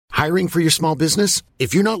Hiring for your small business?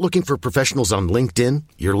 If you're not looking for professionals on LinkedIn,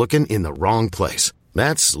 you're looking in the wrong place.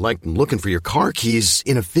 That's like looking for your car keys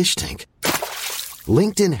in a fish tank.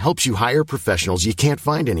 LinkedIn helps you hire professionals you can't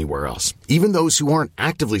find anywhere else, even those who aren't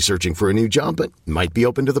actively searching for a new job but might be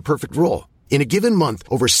open to the perfect role. In a given month,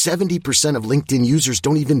 over 70% of LinkedIn users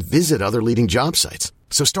don't even visit other leading job sites.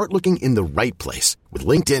 So start looking in the right place. With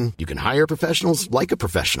LinkedIn, you can hire professionals like a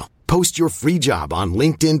professional. Post your free job on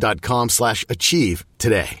linkedin.com/achieve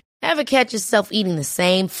today. Ever catch yourself eating the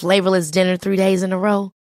same flavorless dinner 3 days in a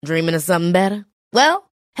row? Dreaming of something better?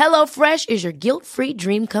 Well, HelloFresh is your guilt-free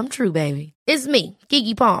dream come true, baby. It's me,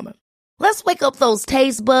 Keke Palmer. Let's wake up those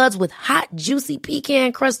taste buds with hot, juicy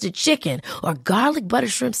pecan-crusted chicken or garlic butter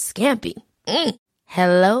shrimp scampi.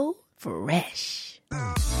 Hello Fresh.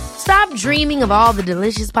 Stop dreaming of all the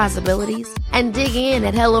delicious possibilities and dig in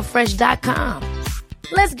at HelloFresh.com.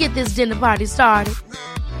 Let's get this dinner party started.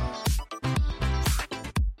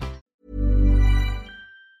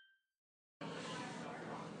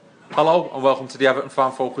 Hello and welcome to the Everton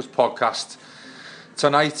Fan Focus podcast.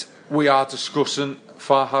 Tonight we are discussing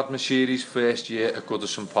Farhad Moshiri's first year at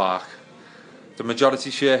Goodison Park. The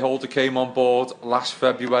majority shareholder came on board last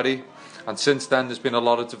February, and since then there's been a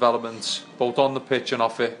lot of developments both on the pitch and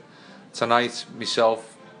off it. Tonight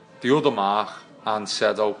myself, the other Mark and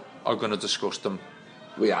Sedo are going to discuss them.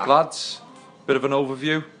 We are. Lads, bit of an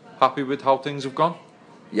overview. Happy with how things have gone?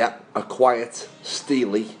 Yeah, a quiet,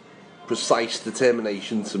 steely, precise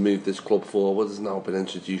determination to move this club forward has now been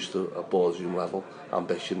introduced to a boardroom level.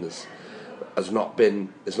 Ambition has not been,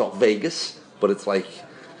 it's not Vegas, but it's like,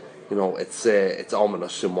 you know, it's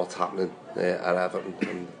ominous in what's happening at Everton.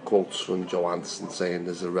 And quotes from Joe Anderson saying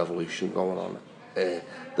there's a revolution going on that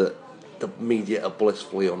the media are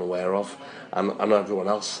blissfully unaware of, and everyone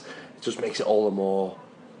else. It just makes it all the more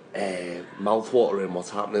mouthwatering what's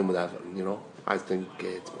happening with Everton. You know, I think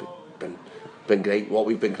it's been great. What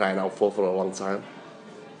we've been crying out for a long time.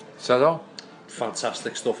 Sedo?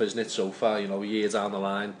 Fantastic stuff, isn't it, so far? You know, a year down the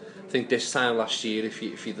line. I think this time last year, if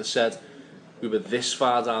you'd have said we were this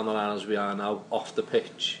far down the line as we are now off the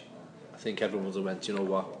pitch, I think everyone would have went, you know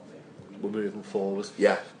what, we're moving forward.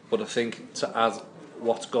 Yeah. But I think to add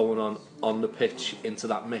what's going on the pitch into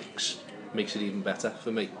that mix makes it even better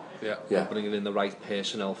for me. Yeah. Bringing in the right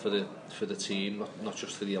personnel for the team, not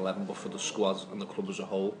just for the 11 but for the squad and the club as a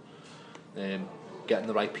whole. Getting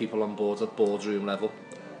the right people on board at boardroom level.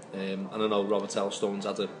 And I know Robert Elstone's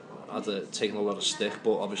had taken a lot of stick,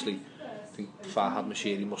 but obviously I think Farhad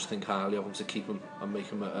Moshiri must think highly of him to keep him and make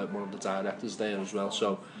him one of the directors there as well.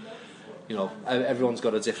 So, you know, everyone's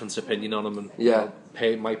got a different opinion on him, and yeah,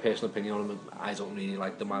 you know, my personal opinion on him, I don't really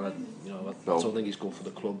like the man. I don't think he's good for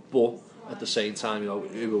the club. But at the same time, you know,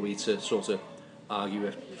 who are we to sort of argue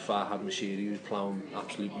with Farhad Moshiri, who's ploughing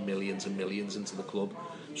absolute millions and millions into the club?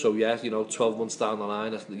 So yeah, you know, 12 months down the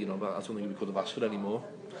line, you know, I don't think we could have asked for any more.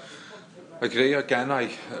 I agree. Again, I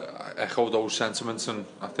echo those sentiments, and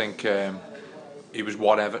I think he was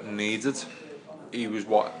what Everton needed. He was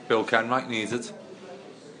what Bill Kenwright needed,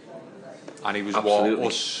 and he was Absolutely.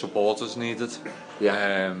 what us supporters needed.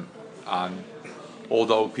 Yeah. And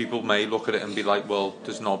although people may look at it and be like, well,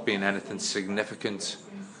 there's not been anything significant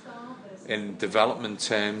in development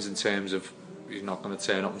terms, in terms of you're not going to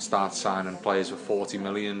turn up and start signing players for 40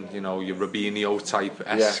 million, you know, your Robinho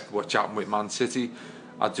type-esque, what's happened with Man City.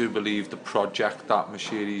 I do believe the project that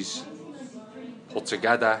Moshiri's put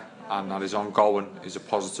together and that is ongoing is a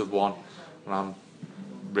positive one, and I'm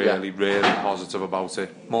really positive about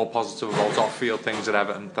it. More positive about off-field things at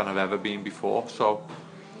Everton than I've ever been before. So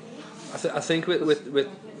I think with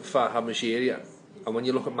Farhad Moshiri, and when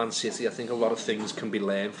you look at Man City, I think a lot of things can be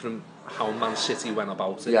learned from how Man City went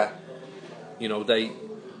about it. Yeah. You know, they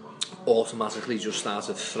automatically just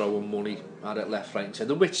started throwing money at it left, right and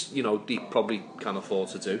centre, which, you know, they probably can afford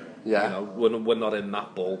to do. Yeah. You know, we're not in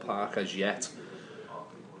that ballpark as yet.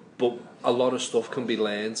 But a lot of stuff can be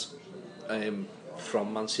learned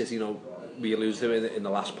from Man City. You know, we alluded to it in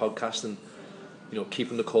the last podcast, and, you know,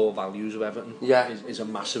 keeping the core values of Everton is a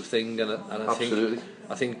massive thing. And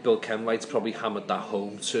I think Bill Kenwright's probably hammered that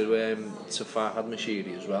home to Farhad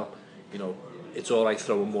Moshiri as well. You know, it's all right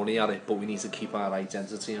throwing money at it, but we need to keep our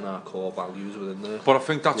identity and our core values within there. But I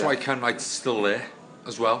think that's why Kenwright's still there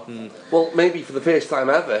as well. Well, maybe for the first time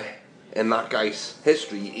ever in that guy's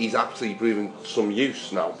history, he's actually proving some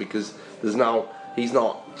use now, because he's not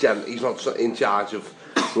in charge of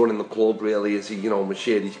running the club, really, is he? You know,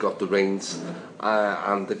 Moshiri's got the reins,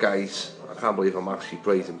 and the guys, I can't believe I'm actually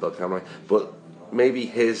praising Bill Kenwright, but maybe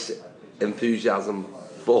his enthusiasm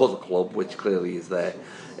for the club, which clearly is there,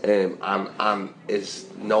 and his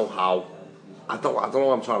know-how, I don't know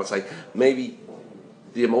what I'm trying to say. Maybe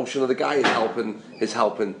the emotion of the guy is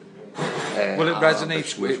helping. Well, it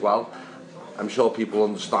resonates with as well. I'm sure people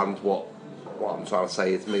understand what I'm trying to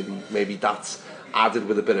say. It's maybe that's added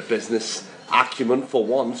with a bit of business acumen for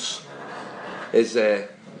once. Is going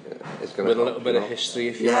to with a little bit of history,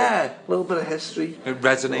 if you like. Yeah, a little bit of history. It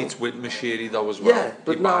resonates with Moshiri though as well. Yeah,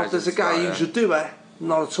 but now there's a guy who's a doer,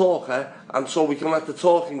 not a talker, and so we can let the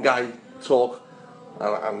talking guy talk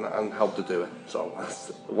and help to do it. So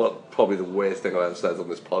that's probably the worst thing I've ever said on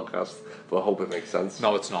this podcast, but I hope it makes sense.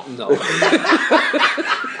 No, it's not. No.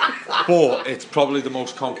 But it's probably the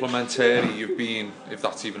most complimentary you've been, if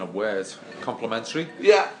that's even a word. Complimentary?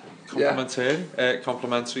 Yeah.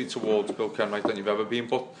 Complimentary towards Bill Kenwright than you've ever been.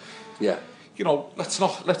 But yeah, you know, let's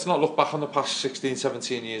not look back on the past 16,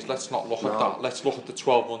 17 years. Let's not look at that. Let's look at the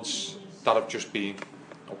 12 months that have just been.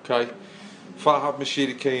 Okay, Farhad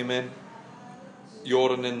Moshiri came in.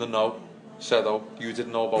 You're in the know, Sedo. You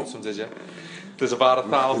didn't know about him, did you? There's about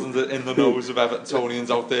 1,000 in the knows of Evertonians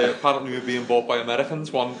out there. Apparently, we're being bought by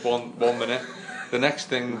Americans. One minute, the next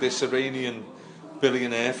thing, this Iranian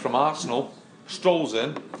billionaire from Arsenal strolls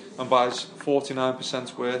in and buys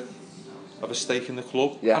 49% worth of a stake in the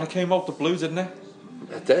club. Yeah. And it came out the blue, didn't it?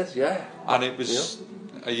 It did, yeah. And it was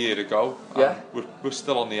a year ago. Yeah. We're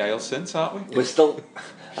still on the ale since, aren't we? We're still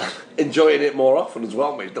enjoying it more often as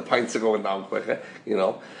well, mate. The pints are going down quicker, you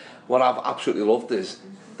know. What I've absolutely loved is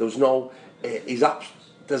there's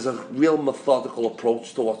a real methodical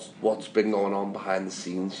approach to what's been going on behind the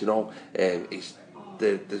scenes, you know.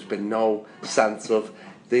 There's been no sense of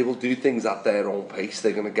they will do things at their own pace.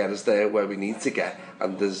 They're going to get us there where we need to get.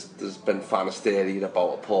 And there's been fan hysteria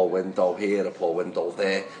about a poor window here, a poor window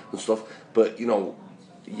there, and stuff. But you know,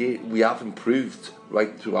 we have improved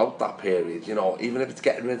right throughout that period. You know, even if it's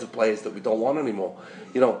getting rid of players that we don't want anymore.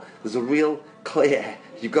 You know, there's a real clear.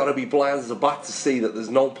 You've got to be blind as a bat to see that there's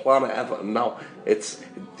no plan at Everton now. It's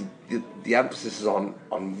the emphasis is on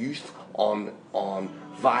youth, on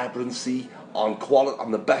vibrancy, on quality,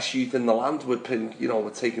 on the best youth in the land. We're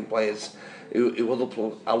taking players who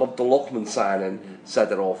I love the Lookman signing,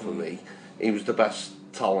 said it all for me. He was the best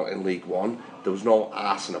talent in League One. There was no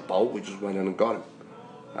arsing about. We just went in and got him.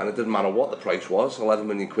 And it didn't matter what the price was, 11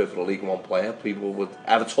 million quid for a League One player. People would,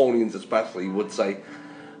 Evertonians especially, would say,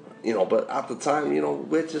 you know, but at the time, you know,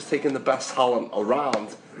 we're just taking the best talent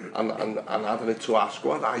around and adding it to our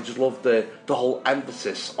squad. I just love the whole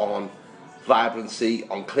emphasis on vibrancy,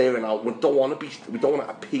 on clearing out. We don't want to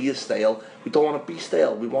appear stale. We don't want to be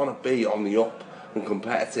stale. We want to be on the up and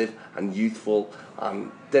competitive and youthful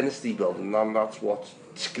and dynasty building, and that's what's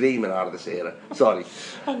screaming out of this era. Sorry.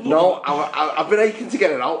 I've been aching to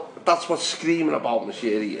get it out. That's what's screaming about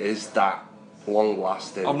Moshiri, is that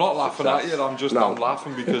long-lasting. I'm not laughing success. at you. I'm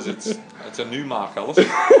laughing because it's a new Mark Ellis.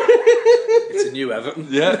 It's a new Everton.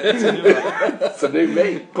 Yeah, it's a new Everton. It's a new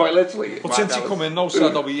me, quite literally. But since he come in, though,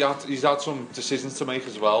 said that he's had some decisions to make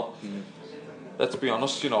as well. Let's be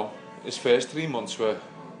honest, you know, his first 3 months were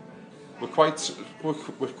quite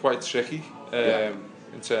tricky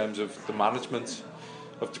in terms of the management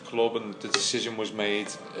of the club, and the decision was made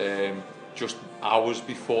just hours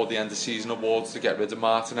before the end of season awards to get rid of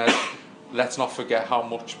Martinez. Let's not forget how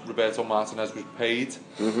much Roberto Martinez was paid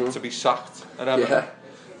to be sacked at Everton. Yeah.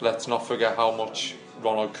 Let's not forget how much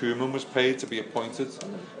Ronald Koeman was paid to be appointed.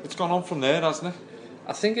 It's gone on from there, hasn't it?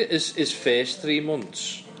 I think his first 3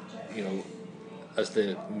 months, you know, as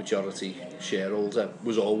the majority shareholder,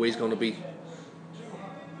 was always going to be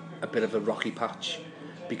a bit of a rocky patch,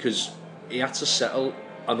 because he had to settle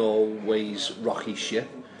an always rocky ship.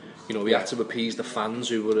 You know, he had to appease the fans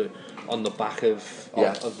who were on the back of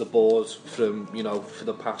the board from, you know, for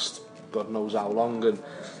the past God knows how long, and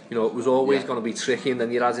you know, it was always going to be tricky. And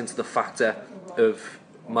then you add into the factor of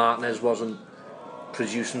Martinez wasn't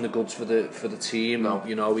producing the goods for the team. No.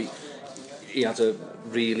 You know, he had a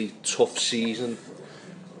really tough season.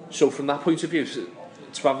 So from that point of view,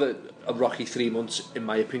 to have a rocky 3 months, in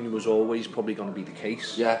my opinion, was always probably going to be the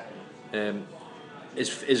case. Yeah.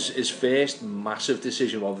 His first massive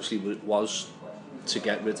decision obviously was to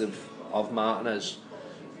get rid of Martinez,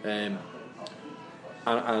 and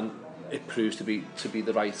it proves to be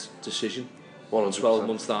the right decision 100%. 12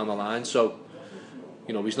 months down the line. So,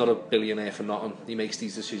 you know, he's not a billionaire for nothing. He makes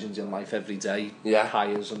these decisions in life every day. Yeah.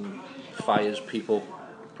 Hires and fires people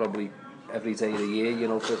probably every day of the year, you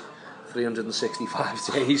know, for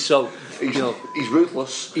 365 days. So, he's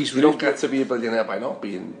ruthless. You don't get to be a billionaire by not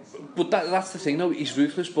being. But that's the thing, though. He's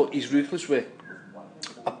ruthless, but he's ruthless with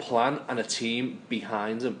a plan and a team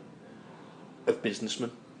behind him of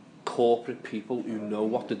businessmen, corporate people who know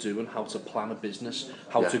what to do and how to plan a business,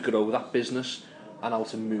 how to grow that business, and how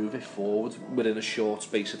to move it forward within a short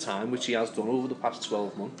space of time, which he has done over the past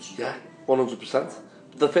 12 months. Yeah, 100%.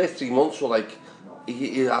 The first 3 months were like,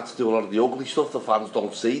 he had to do a lot of the ugly stuff the fans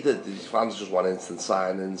don't see. The fans just want instant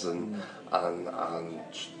signings and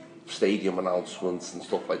stadium announcements and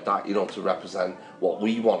stuff like that, you know, to represent what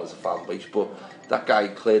we want as a fan base. But that guy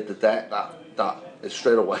cleared the debt. That is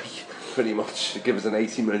straight away, pretty much, to give us an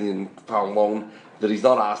 £80 million loan that he's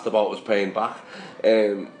not asked about was paying back,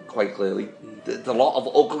 quite clearly. A lot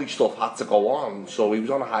of ugly stuff had to go on, so he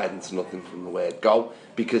was on a hiding to nothing from the word go,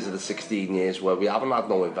 because of the 16 years where we haven't had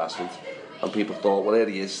no investment, and people thought, well, there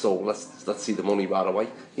he is, so let's see the money right away.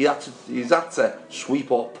 He's had to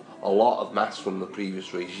sweep up a lot of mess from the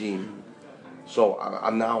previous regime. So,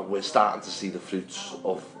 and now we're starting to see the fruits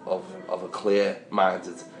of a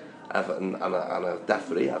clear-minded Everton and a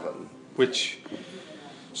debt-free Everton. Which,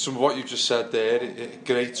 some of what you just said there, it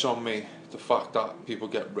grates on me, the fact that people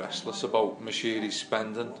get restless about Moshiri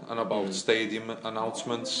spending and about stadium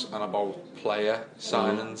announcements and about player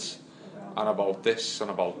signings and about this and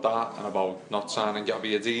about that and about not signing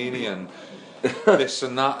Gabbiadini and this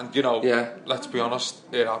and that, and you know, let's be honest,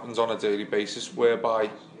 it happens on a daily basis whereby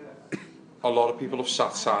a lot of people have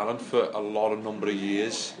sat silent for a lot of number of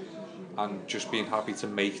years and just been happy to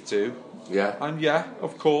make do. Yeah. And yeah,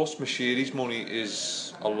 of course, Moshiri's money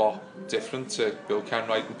is a lot different to Bill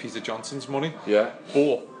Kenwright and Peter Johnson's money. Yeah.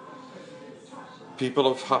 But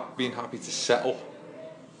people have been happy to settle.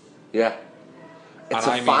 Yeah. It's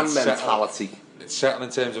a fan mentality. It's settle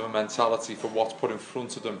in terms of a mentality for what's put in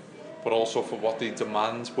front of them, but also for what they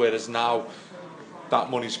demand. Whereas now that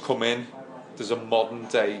money's come in, there's a modern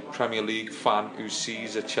day Premier League fan who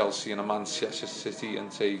sees a Chelsea and a Manchester City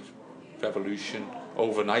and says revolution,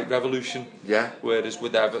 overnight revolution. Yeah. Whereas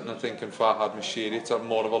with Everton, I think, and Farhad Moshiri, it's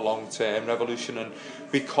more of a long-term revolution. And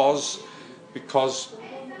because the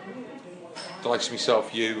likes of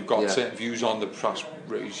myself, you got certain views on the past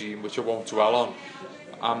regime, which I won't dwell on.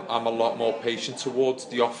 I'm a lot more patient towards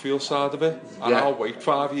the off-field side of it, and I'll wait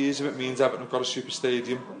 5 years if it means Everton have got a super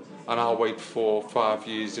stadium, and I'll wait for 5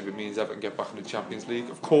 years if it means Everton get back in the Champions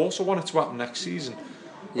League. Of course I want it to happen next season.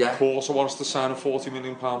 Of course I want us to sign a £40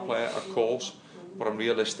 million player, of course, but I'm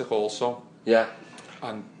realistic also. Yeah.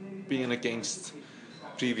 And being against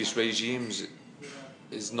previous regimes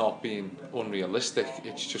is not being unrealistic,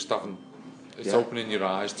 it's just opening your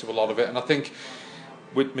eyes to a lot of it. And I think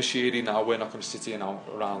with Moshiri now, we're not going to sit here now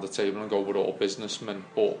around the table and go, we're all businessmen,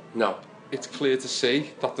 but no, it's clear to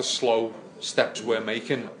see that the slow steps we're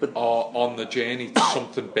making are on the journey to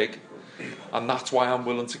something big, and that's why I'm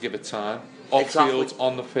willing to give it time. Off-field,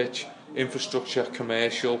 on the pitch, infrastructure,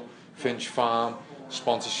 commercial, Finch Farm,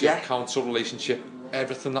 sponsorship, council relationship,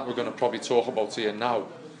 everything that we're going to probably talk about here now,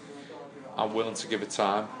 I'm willing to give it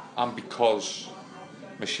time, and because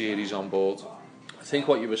Moshiri's on board. I think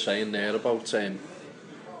what you were saying there about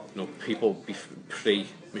people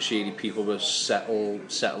pre-Moshiri, people were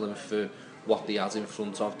settling for what they had in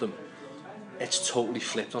front of them. It's totally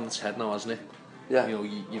flipped on its head now, hasn't it? Yeah. You know,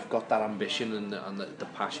 you've got that ambition and the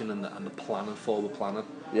passion and the planning, forward planning.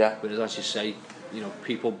 Yeah. Whereas, as you say, you know,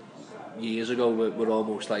 people years ago were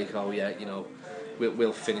almost like, oh yeah, you know,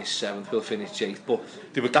 we'll finish 7th, we'll finish 8th, but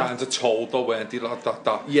they were kind of told though, weren't they, like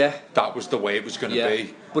that was the way it was going to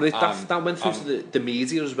be. But that went through to the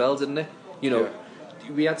media as well, didn't it? You know,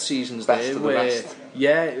 we had seasons best there of the where rest.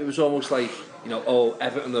 it was almost like, you know, oh,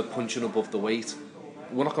 Everton are punching above the weight.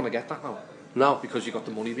 We're not going to get that now. No, because you got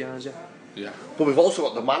the money behind you. Yeah. But we've also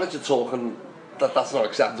got the manager talking that's not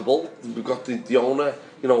acceptable. We've got the owner,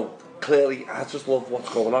 you know, clearly. I just love what's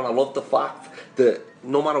going on. I love the fact that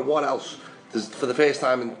no matter what else, for the first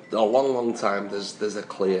time in a long time, there's a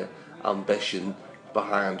clear ambition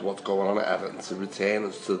behind what's going on at Everton to retain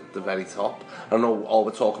us to the very top. I know all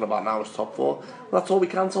we're talking about now is top 4. Well, that's all we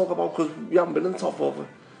can talk about because we haven't been in top 4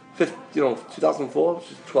 for 2004,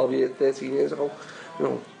 which is 13 years ago. You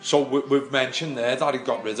know. So we've mentioned there that he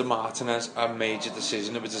got rid of Martinez, a major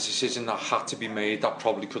decision. It was a decision that had to be made, that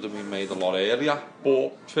probably could have been made a lot earlier,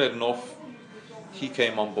 but fair enough, he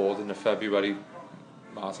came on board in the February.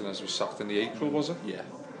 Martinez was sacked in the April, was it? Yeah.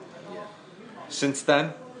 Since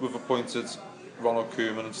then, we've appointed Ronald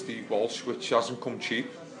Koeman and Steve Walsh, which hasn't come cheap.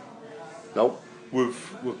 No.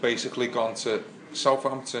 We've basically gone to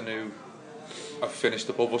Southampton, who have finished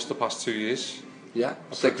above us the past 2 years. Yeah.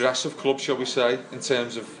 A progressive club, shall we say, in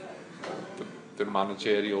terms of the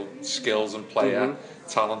managerial skills and player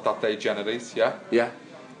talent that they generate. Yeah.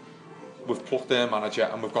 We've plucked their manager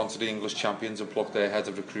and we've gone to the English champions and plucked their head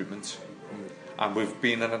of recruitment. And we've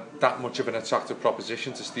been that much of an attractive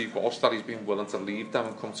proposition to Steve Walsh that he's been willing to leave them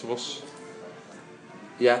and come to us.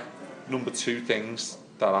 Yeah. Number 2 things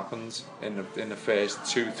that happened in the first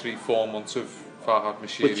 2, 3, 4 months of Farhad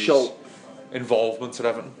Which Moshiri's show involvement at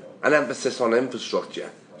Everton. an emphasis on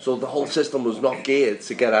infrastructure. So the whole system was not geared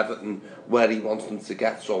to get Everton where he wants them to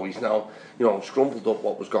get. So he's now, scrumpled up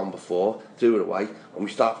what was gone before, threw it away, and we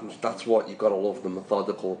start from. That's what you've got to love, the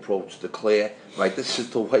methodical approach, the clear. Right, this is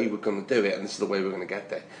the way we're going to do it, and this is the way we're going to get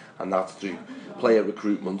there, and that's through player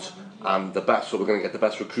recruitment and the best. So we're going to get the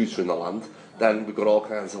best recruiter in the land. Then we've got all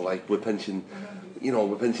kinds of we're pinching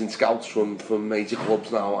scouts from major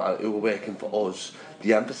clubs now who are working for us.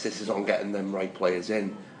 The emphasis is on getting them right players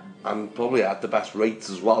in, and probably at the best rates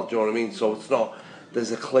as well. Do you know what I mean? So it's not.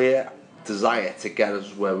 There's a clear desire to get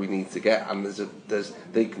us where we need to get, and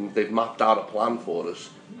they've mapped out a plan for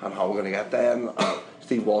us and how we're going to get there. And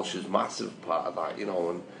Steve Walsh is a massive part of that,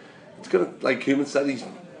 and it's gonna, like Koeman said,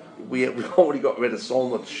 we've already got rid of so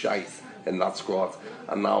much shite in that squad,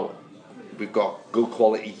 and now we've got good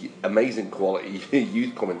quality, amazing quality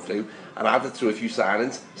youth coming through, and added to a few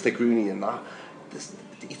signings, Stick Rooney and that.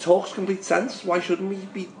 It talks complete sense. Why shouldn't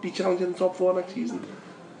we be challenging the top 4 next season?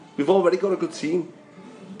 We've already got a good team,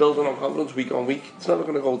 building on confidence week on week. It's never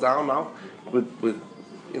going to go down now. With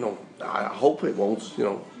I hope it won't.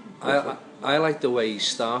 I like the way he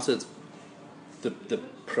started the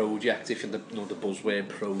project. If you know the buzzword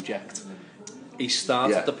project, he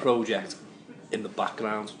started the project in the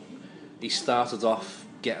background. He started off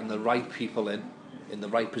getting the right people in the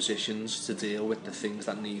right positions to deal with the things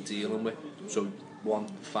that need dealing with. So one,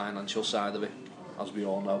 financial side of it, as we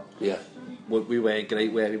all know. Yeah. We weren't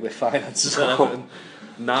great with finances and everything.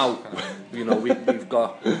 Now, we've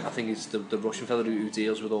got, I think it's the Russian fella who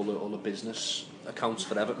deals with all the business accounts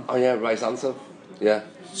for Everton. Oh yeah, right answer. Yeah.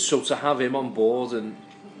 So to have him on board and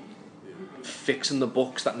fixing the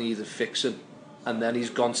books that needed fixing, and then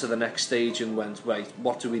he's gone to the next stage and went, right,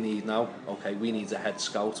 what do we need now? Okay, we need a head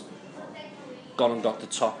scout. Gone and got the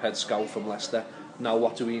top head scout from Leicester. Now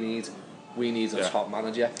what do we need? We need a top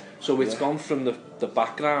manager. So it's gone from the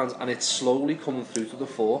background and it's slowly coming through to the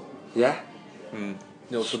fore. Yeah.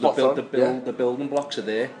 So the building blocks are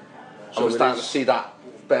there. So we're starting to see that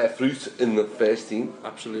bear fruit in the first team.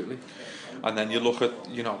 Absolutely. And then you look at,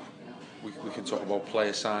 we can talk about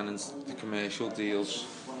player signings, the commercial deals,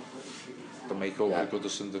 the makeover of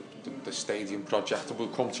Goodison, the stadium project, and we'll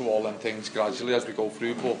come to all them things gradually as we go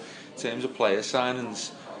through. But in terms of player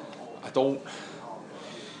signings,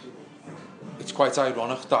 it's quite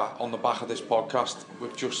ironic that on the back of this podcast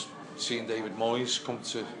we've just seen David Moyes come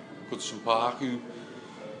to Goodison Park, who,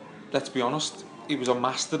 let's be honest, he was a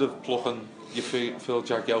master of plucking your Phil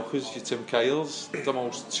Jagielkas, your Tim Cahill's, the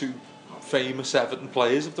most two famous Everton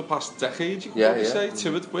players of the past decade, you could probably say,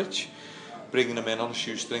 two of which, bringing them in on a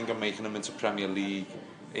shoestring and making them into Premier League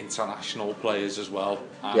international players as well,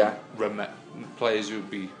 and players who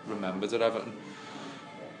would be remembered at Everton.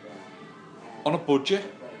 On a budget,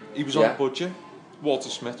 he was on a budget. Walter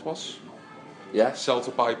Smith was. Yeah. Sell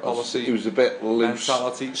to buy policy. He was a bit loose.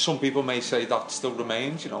 Mentality. Some people may say that still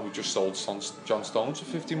remains. We just sold John Stones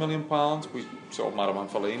for £50 million. We sold Marouane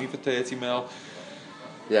Fellaini for 30 mil.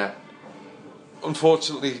 Yeah.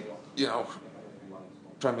 Unfortunately,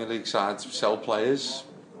 Premier League sides sell players.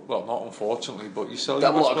 Well, not unfortunately, but you sell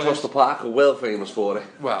your best players. Across the park are well famous for it.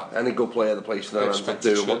 Well, any good player the place there they've spent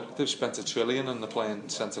 $1 trillion and they're playing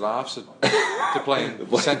centre half, so they're playing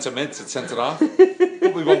centre mid to centre half.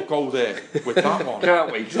 But we won't go there with that one.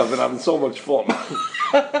 Can't wait, because I've been having so much fun.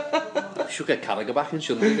 Should get Carragher back in,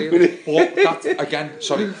 shouldn't we? But that, again,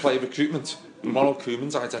 player recruitment. Ronald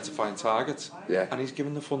Koeman's identifying targets, and he's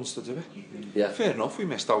given the funds to do it. Yeah. Fair enough, we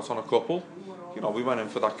missed out on a couple. We went in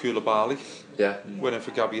for that Koulibaly. Yeah. Went in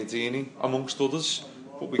for Gabbiadini, amongst others.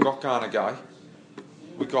 But we got Ghana Guy.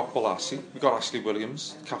 We got Balassi. We got Ashley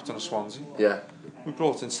Williams, captain of Swansea. Yeah. We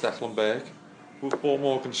brought in Stecklenberg. We've brought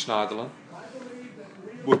Morgan Schneiderlin.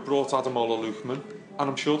 We've brought Ademola Lookman. And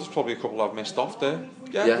I'm sure there's probably a couple I've missed off there.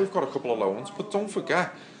 Yeah, we've got a couple of loans. But don't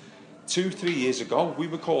forget, 2-3 years ago, we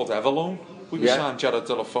were called Everloan. We signed Gerard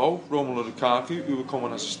Deulofeu, Romelu Lukaku, who were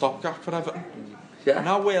coming as a stopgap for Everton. Yeah. And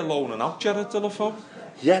now we're loaning out Gerard Deulofeu.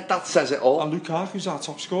 Yeah, that says it all. And Lukaku's our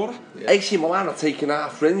top scorer. AC Milan are taking our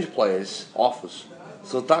fringe players off us.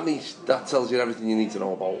 So that tells you everything you need to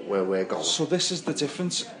know about where we're going. So this is the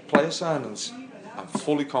difference. Player signings, I'm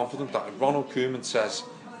fully confident that if Ronald Koeman says,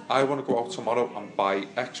 I want to go out tomorrow and buy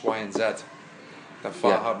X, Y and Z, then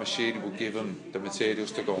Farhad Moshiri will give him the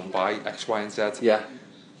materials to go and buy X, Y and Z. Yeah.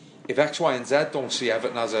 If X, Y and Z don't see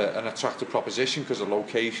Everton as an attractive proposition because of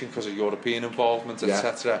location, because of European involvement,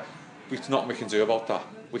 etc., there's nothing we can do about that.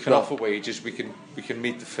 We can offer wages, we can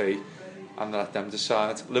meet the fee and let them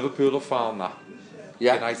decide. Liverpool have found that.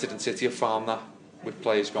 Yeah. United and City have found that. with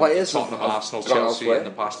players gone to Tottenham, Arsenal, Chelsea in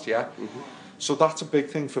the past, So that's a big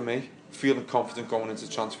thing for me, feeling confident going into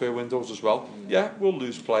transfer windows as well. Yeah, we'll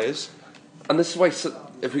lose players. And this is why,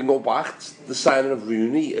 if we can go back, the signing of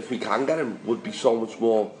Rooney, if we can get him, would be so much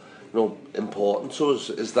more, important to us.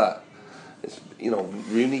 Is that,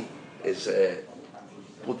 Rooney is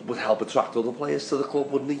would help attract other players to the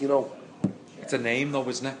club, wouldn't he? It's a name, though,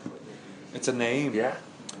 isn't it? It's a name. Yeah.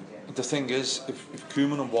 The thing is, if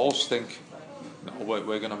Koeman and Walsh think, no,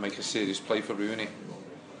 we're going to make a serious play for Rooney,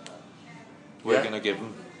 we're going to give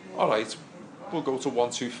him, all right, we'll go to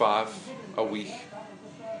 125 a week.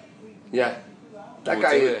 Yeah. That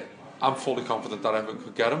we'll guy. I'm fully confident that Everton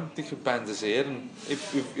could get him. They could bend his ear, and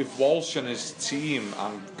if Walsh and his team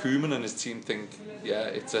and Koeman and his team think,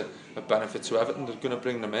 it's a benefit to Everton, they're going to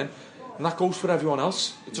bring them in, and that goes for everyone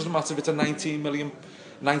else. It doesn't matter if it's a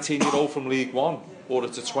 19-year-old from League One or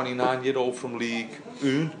it's a 29-year-old from League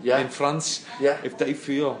One in France. Yeah. If they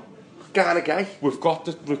feel guy, we've got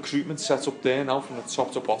the recruitment set up there now from the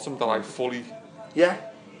top to bottom that I fully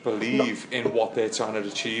believe in what they're trying to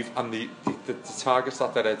achieve, and the targets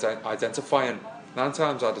that they're identifying, 9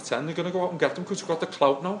 times out of 10 they're going to go out and get them because we've got the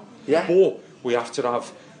clout now. But we have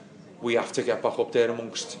to get back up there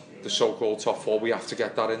amongst the so-called top 4. We have to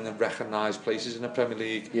get that in the recognised places in the Premier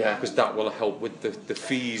League, because that will help with the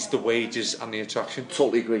fees, the wages and the attraction.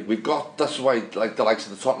 Totally agree. That's why the likes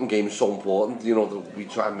of the Tottenham game is so important. We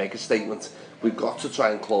try and make a statement. We've got to try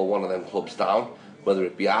and claw one of them clubs down, whether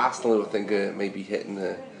it be Arsenal, who I think maybe hitting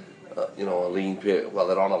a lean period. Well,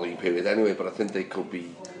 they're on a lean period anyway, but I think they could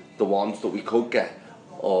be the ones that we could get.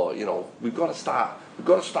 Or we've got to start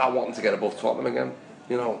wanting to get above Tottenham again.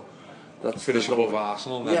 Finish above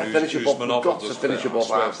Arsenal. Finish above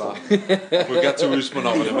Arsenal. We'll get to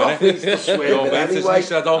Usmanov in a minute. Your mate, anyway. He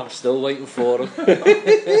said, I'm still waiting for him.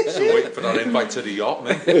 Still waiting for that invite to the yacht,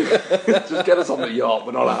 mate. Just get us on the yacht.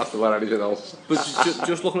 We're not asked about anything else. But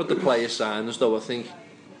just looking at the player signings, though, I think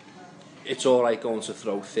it's all right going to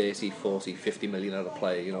throw 30, 40, 50 million at a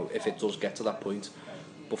player, if it does get to that point.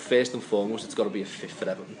 But first and foremost, it's got to be a fit for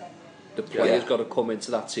Everton. The player's got to come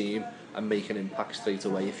into that team and make an impact straight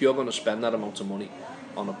away. If you're going to spend that amount of money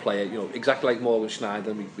on a player, exactly like Morgan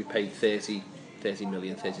Schneider, we paid 30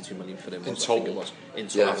 million, 32 million for him. In total.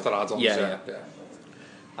 After add-ons. Yeah.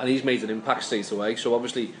 And he's made an impact straight away. So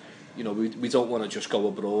obviously, we don't want to just go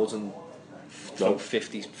abroad and throw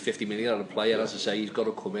 50 million at a player. As I say, he's got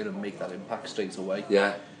to come in and make that impact straight away.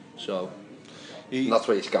 Yeah. So and that's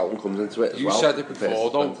where your scouting comes into it as well. You said it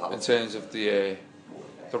before, though, in terms of the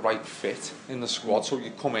right fit in the squad. So you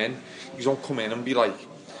don't come in and be like,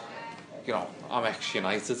 I'm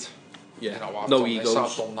ex-United. I've no done egos. This,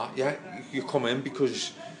 I've done that. Yeah, you come in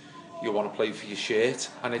because you want to play for your shirt,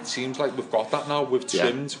 and it seems like we've got that now. We've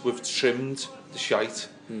trimmed the shite,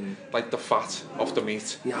 like the fat off the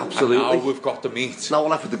meat. Yeah, absolutely. And now we've got the meat. Now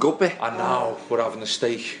we'll have the good bit. And now we're having the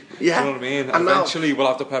steak. Yeah. Do you know what I mean? And eventually we'll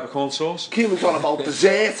have the peppercorn sauce. Koeman's on about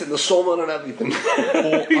dessert in the summer and everything.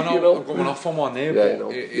 But, I know I'm going off on one there,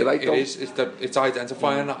 but it's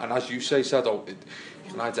identifying that, and as you say, Sedo, you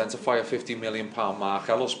can identify a £50 million Mark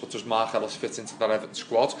Ellis, but does Mark Ellis fit into that Everton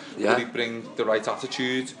squad? Will he bring the right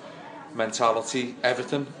attitude, mentality,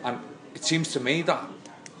 everything? And it seems to me that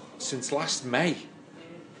since last May,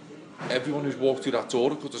 everyone who's walked through that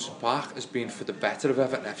door at Goodison Park has been for the better of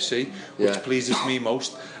Everton FC, which pleases me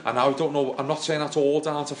most. And I don't know, I'm not saying that's all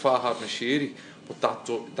down to Farhad Moshiri, but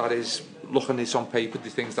that is, looking at this on paper, the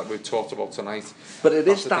things that we've talked about tonight. But it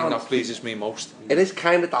is the down thing that pleases me most. It is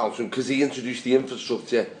kind of down to him because he introduced the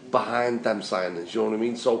infrastructure behind them signings, you know what I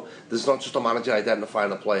mean? So there's not just a manager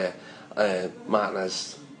identifying a player,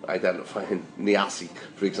 Martinez identifying Niasse,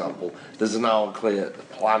 for example. There's now a clear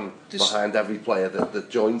plan behind every player that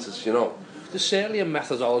joins us, There's certainly a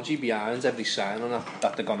methodology behind every signing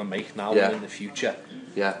that they're going to make now and in the future.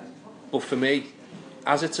 Yeah. But for me,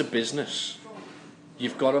 as it's a business,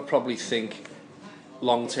 you've got to probably think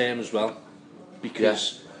long term as well,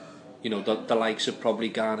 because the likes of probably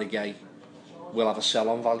Gana Gay will have a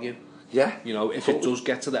sell-on value. Yeah. If it does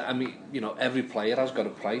get to that, I mean, every player has got a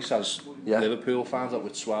price, as Liverpool found out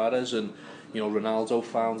with Suarez, and Ronaldo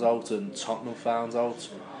found out, and Tottenham found out.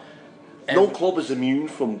 No club is immune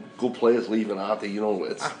from good players leaving, are they?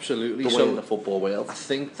 It's absolutely the way in the football world. I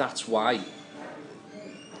think that's why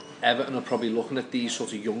Everton are probably looking at these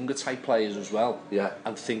sort of younger type players as well,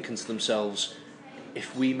 and thinking to themselves,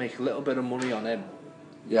 if we make a little bit of money on him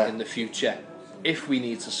in the future, if we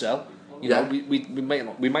need to sell. We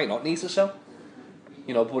might not need to sell,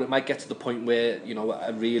 but it might get to the point where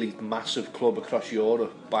a really massive club across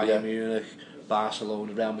Europe, Bayern Munich,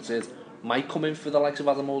 Barcelona, Real Madrid, might come in for the likes of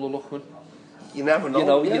Ademola Lookman. You never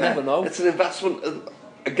know. You never know. It's an investment.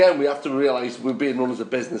 Again, we have to realise we're being run as a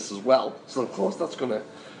business as well. So of course that's gonna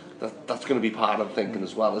be part of thinking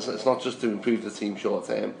as well. It's not just to improve the team short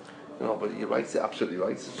term. But you're right, you're absolutely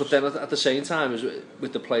right. But then at the same time, as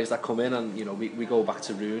with the players that come in, and we go back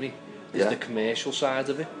to Rooney, there's the commercial side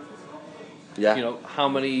of it. Yeah. How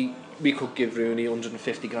many we could give Rooney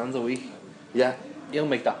 150 grand a week. Yeah. He'll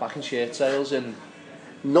make that back in shirt sales in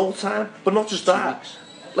no time. But not just that.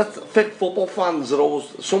 Football fans are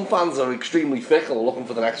always. Some fans are extremely fickle, looking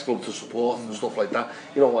for the next club to support and stuff like that.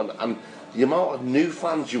 And the amount of new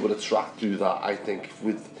fans you would attract through that, I think,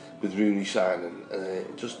 with Rooney signing,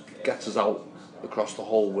 it just gets us out across the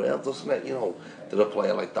whole world, doesn't it? That a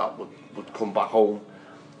player like that would come back home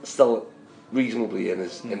still reasonably in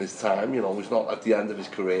his time. He's not at the end of his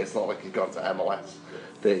career. It's not like he's gone to MLS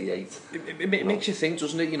 38. It makes you think,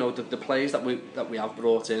 doesn't it? The players that we have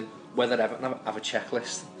brought in, whether Everton have a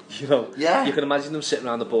checklist. Yeah. You can imagine them sitting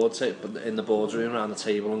around the in the boardroom around the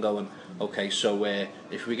table and going, okay, so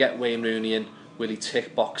if we get Wayne Rooney in, will he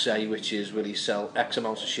tick box A, which is will he sell X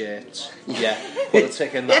amount of shirts? Yeah, put a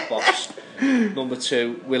tick in that box. Number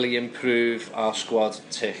 2, will he improve our squad?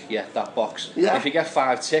 Tick, yeah, that box. Yeah. If you get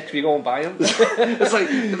 5 ticks, we go and buy him. It's like,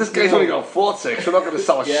 this guy's only got 4 ticks, we're not going to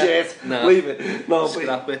sell a shirt. No. Leave it. No,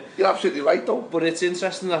 Scrap it. You're absolutely right, though. But it's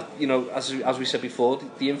interesting that, as we said before,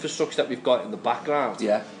 the infrastructure that we've got in the background,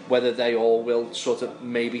 whether they all will sort of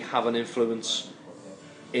maybe have an influence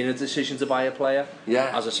in a decision to buy a player.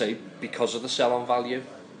 Yeah. As I say, because of the sell-on value.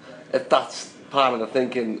 If that's part of the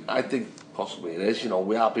thinking, I think possibly it is.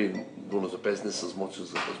 We are being run as a business as much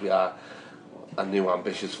as we are a new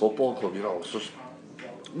ambitious football club. It's just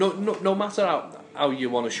no matter how you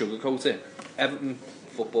want to sugarcoat it, Everton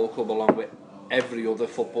Football Club, along with every other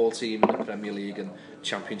football team in the Premier League and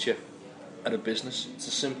Championship, are a business. It's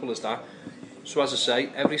as simple as that. So as I say,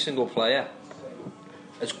 every single player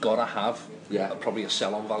has got to have probably a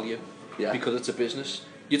sell-on value because it's a business.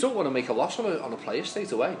 You don't want to make a loss on a player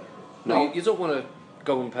straight away. No. You don't want to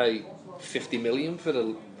go and pay 50 million for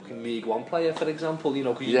a League One player, for example.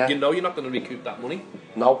 Because you know you're not going to recoup that money.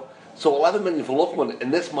 No. So 11 million for Lookman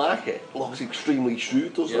in this market looks extremely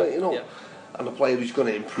shrewd, doesn't it? Yeah. And a player who's going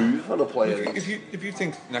to improve, and a player. If you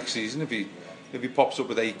think next season, if he pops up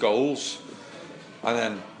with 8 goals, and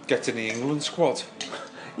then gets in the England squad,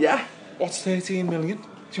 what's 13 million?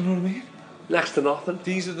 Do you know what I mean? Next to nothing.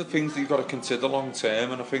 These are the things that you've got to consider long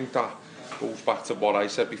term, and I think that goes back to what I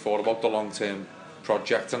said before about the long term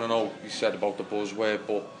project. And I know you said about the buzzword,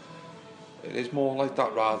 but it is more like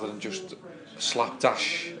that rather than just a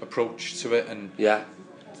slapdash approach to it. And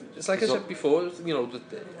it's like I said before,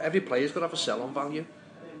 every player's got to have a sell-on value.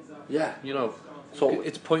 Yeah. So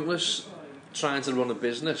it's pointless trying to run a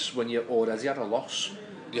business when you're already at a loss.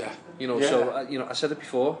 Yeah. So I said it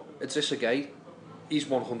before. Idrissa Gueye, he's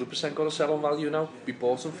 100% got a sell-on value now. We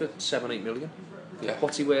bought him for 7-8 million. Yeah.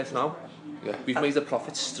 What's he worth now? Yeah. We've made a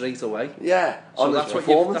profit straight away. Yeah. So that's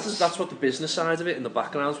what the business side of it in the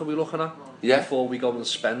background is what we're looking at. Yeah. Before we go and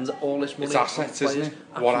spend all this money. It's assets, isn't it?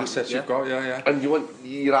 What assets you've got, yeah. And you want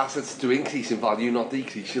your assets to increase in value, not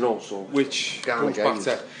decrease, So which goes back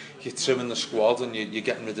to you're trimming the squad and you're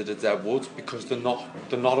getting rid of the dead wood because they're not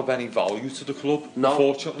of any value to the club. No.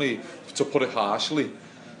 Unfortunately, to put it harshly.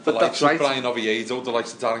 The But likes that's right. of Brian Oviedo, the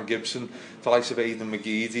likes of Darren Gibson, the likes of Aidan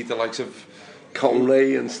McGeady, the likes of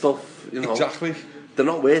Conley and stuff, Exactly. They're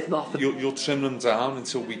not worth nothing. You'll trim them down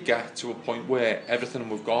until we get to a point where everything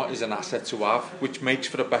we've got is an asset to have, which makes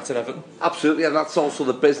for a better Everton. Absolutely, and that's also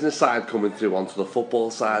the business side coming through onto the football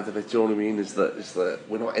side of it. Do you know what I mean? Is that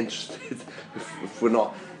we're not interested if we're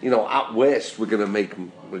not. At worst we're gonna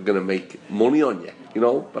make money on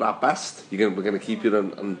you. But at best we're gonna keep you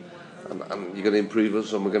and you're gonna improve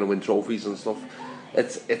us and we're gonna win trophies and stuff.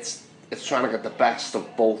 It's trying to get the best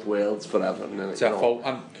of both worlds for Everton.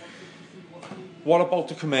 And what about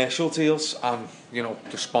the commercial deals and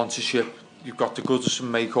the sponsorship? You've got the Goodison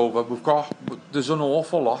makeover. There's an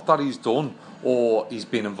awful lot that he's done or he's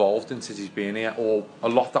been involved in since he's been here, or a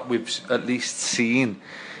lot that we've at least seen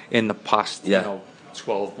in the past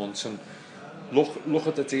 12 months. And look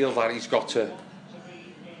at the deal that he's got to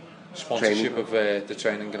sponsorship of the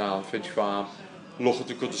training ground, Finch Farm. Look at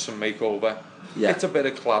the Goodison makeover. It's a bit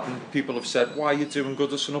of cladding. People have said, why are you doing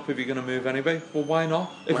Goodison up if you're going to move anyway? Well, why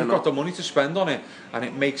not? If we've got the money to spend on it and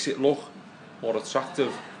it makes it look more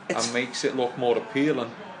attractive and makes it look more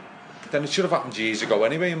appealing, then it should have happened years ago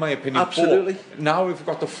anyway, in my opinion. Absolutely. But now we've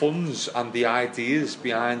got the funds and the ideas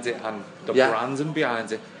behind it and the branding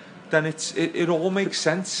behind it, then it all makes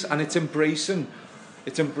sense, and it's embracing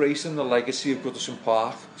the legacy of Goodison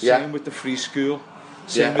Park. Same with the free school.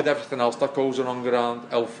 Same with everything else that goes on around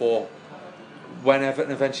L4. when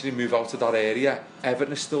Everton eventually move out of that area,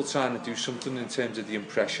 Everton is still trying to do something in terms of the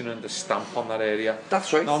impression and the stamp on that area.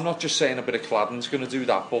 That's right. Now, I'm not just saying a bit of cladding's going to do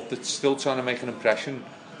that, but they're still trying to make an impression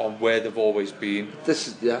on where they've always been. This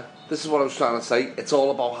is what I was trying to say. It's all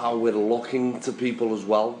about how we're looking to people as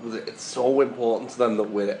well. It's so important to them that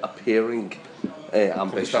we're appearing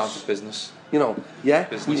ambitious. Comes down to business. You know, yeah.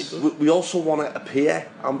 Business. We also want to appear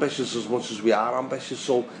ambitious as much as we are ambitious.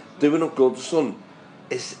 So doing a Goodison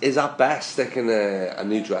is at best sticking a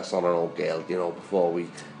new dress on an old girl, you know, before we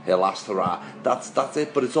last hurrah. That's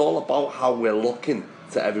it. But it's all about how we're looking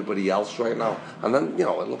to everybody else right now. And then, you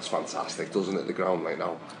know, it looks fantastic, doesn't it, the ground right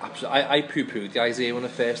now? Absolutely. I poo-pooed the idea when I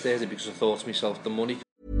first heard it because I thought to myself, the money.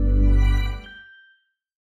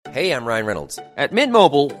 Hey, I'm Ryan Reynolds. At Mint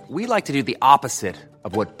Mobile, we like to do the opposite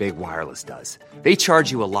of what Big Wireless does. They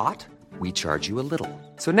charge you a lot, we charge you a little.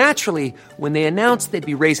 So naturally, when they announced they'd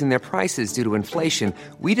be raising their prices due to inflation,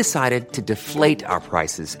 we decided to deflate our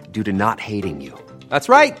prices due to not hating you. That's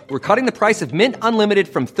right. We're cutting the price of Mint Unlimited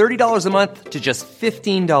from $30 a month to just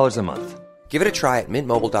 $15 a month. Give it a try at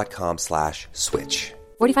mintmobile.com/switch.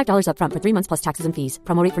 $45 up front for 3 months plus taxes and fees.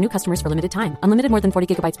 Promo rate for new customers for limited time. Unlimited more than 40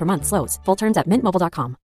 gigabytes per month. Slows full terms at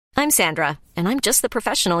mintmobile.com. I'm Sandra, and I'm just the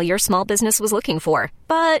professional your small business was looking for.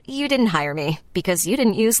 But you didn't hire me because you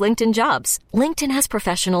didn't use LinkedIn Jobs. LinkedIn has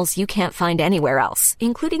professionals you can't find anywhere else,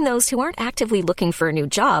 including those who aren't actively looking for a new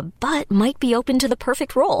job, but might be open to the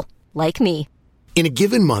perfect role, like me. In a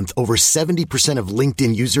given month, over 70% of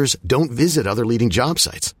LinkedIn users don't visit other leading job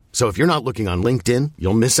sites. So if you're not looking on LinkedIn,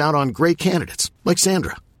 you'll miss out on great candidates like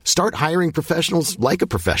Sandra. Start hiring professionals like a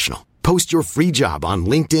professional. Post your free job on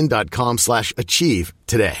linkedin.com/achieve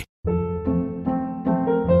today.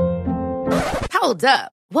 Hold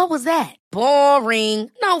up. What was that? Boring.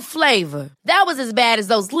 No flavor. That was as bad as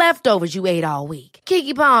those leftovers you ate all week.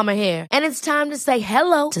 Keke Palmer here, and it's time to say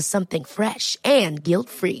hello to something fresh and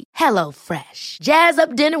guilt-free. Hello Fresh. Jazz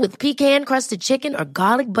up dinner with pecan-crusted chicken or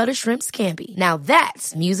garlic butter shrimp scampi. Now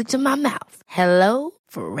that's music to my mouth. Hello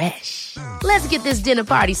Fresh. Let's get this dinner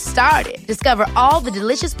party started. Discover all the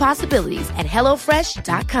delicious possibilities at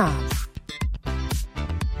hellofresh.com.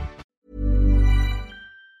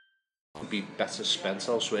 Be better spent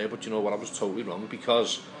elsewhere, but you know what, I was totally wrong,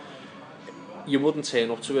 because you wouldn't turn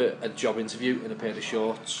up to a job interview in a pair of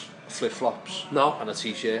shorts, flip-flops, No. and a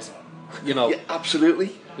t-shirt. You know, Yeah,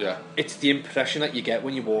 absolutely. Yeah. it's the impression that you get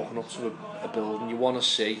when you're walking up to a building. You want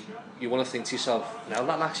to think to yourself, now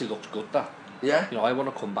that actually looks good, that. Yeah. You know, I want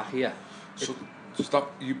to come back here. So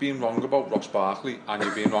stop you being wrong about Ross Barkley, and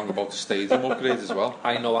you're being wrong about the stadium upgrade as well.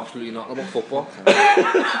 I know absolutely nothing about football.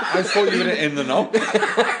 I thought you were in the know.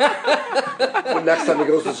 But next time he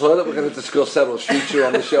goes to the toilet, we're going to discuss Serral's future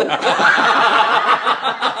on the show.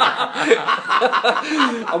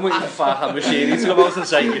 I'm waiting for Farhad Machini to come out and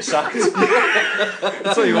say you're sacked.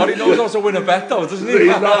 Tell you what, he knows how to win a bet though, doesn't he? You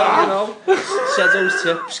know, said those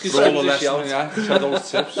tips. Roll a lesson, yeah. Said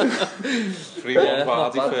those tips. 3-1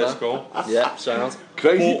 party, not bad, first man. goal. Yeah, sound.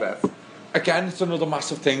 Crazy But- bet. Again, it's another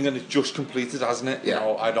massive thing, and it's just completed, hasn't it? You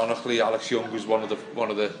know, ironically, Alex Young was one of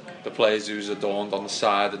the players who's adorned on the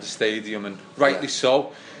side of the stadium, and rightly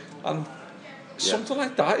so. And something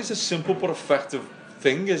like that is a simple but effective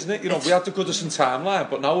thing, isn't it? You know, we had the Goodison timeline,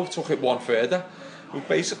 but now we've took it one further. We've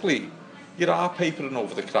basically, you are papering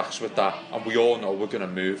over the cracks with that, and we all know we're going to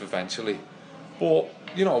move eventually. But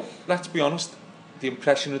you know, let's be honest, the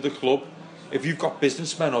impression of the club. If you've got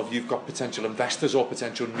businessmen, or if you've got potential investors or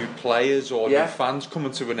potential new players or new fans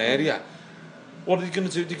coming to an area, what are they going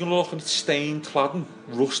to do? They're going to look at stained cladding,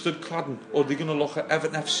 rusted cladding, or they're going to look at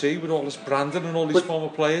Everton FC with all this branding and all these former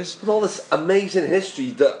players. With all this amazing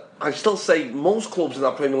history that I still say most clubs in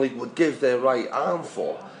that Premier League would give their right arm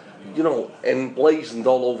for, you know, emblazoned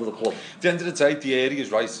all over the club. At the end of the day, the area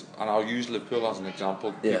is right, and I'll use Liverpool as an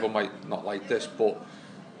example. Yeah. People might not like this, but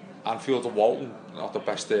Anfield and Walton, not the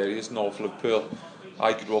best areas, North Liverpool.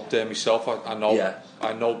 I grew up there myself. I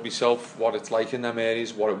know myself what it's like in them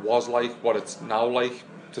areas, what it was like, what it's now like.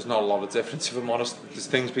 There's not a lot of difference, if I'm honest. There's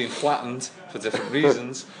things being flattened for different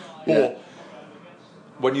reasons. But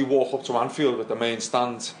when you walk up to Anfield with the main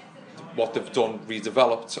stand, what they've done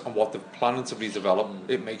redeveloped and what they're planning to redevelop,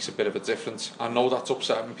 it makes a bit of a difference. I know that's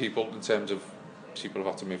upsetting people in terms of people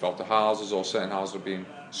have had to move out of houses, or certain houses are being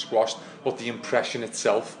squashed, but the impression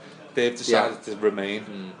itself, they've decided to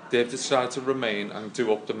remain. They've decided to remain and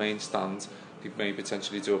do up the main stand. They may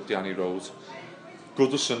potentially do up the Annie Road.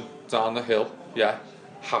 Goodison down the hill,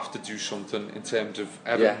 have to do something in terms of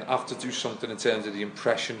Everton. Have to do something in terms of the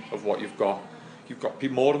impression of what you've got. You've got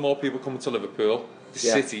more and more people coming to Liverpool, the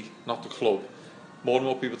city, not the club. more and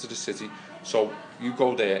more people to the city. So you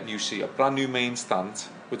go there and you see a brand new main stand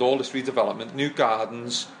with all this redevelopment, new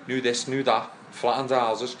gardens, new this, new that, flattened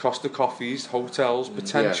houses, Costa Coffees, hotels,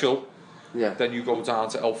 potential. Yeah. Then you go down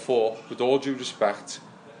to L4, with all due respect,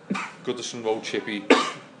 Goodison Road chippy,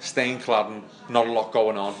 stained cladding, not a lot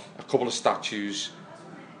going on, a couple of statues.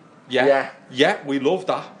 Yeah, we love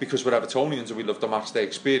that because we're Evertonians and we love the match day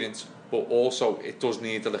experience. But also, it does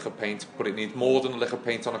need a lick of paint, but it needs more than a lick of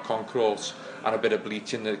paint on a concourse and a bit of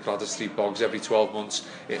bleach in the Gladys Street bogs every 12 months.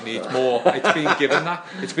 It needs more. It's been given that.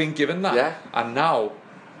 It's been given that. Yeah. And now,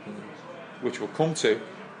 which we'll come to,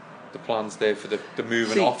 the plans there for the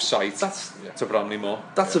moving off-site to Bramley Moor.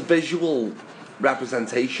 That's a visual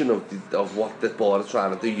representation of what the board are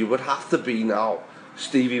trying to do. You would have to be now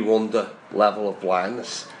Stevie Wonder level of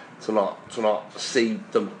blindness to not see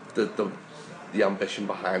the ambition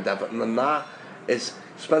behind Everton, and that is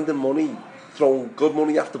spending money, throwing good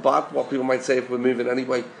money after bad, what people might say if we're moving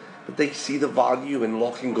anyway, but they see the value in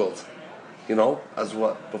looking good, you know, as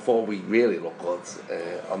what before we really look good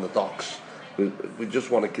on the docks. We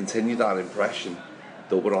just want to continue that impression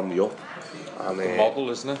that we're on the up. And, the model,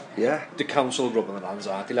 isn't it? Yeah. The council are rubbing their hands,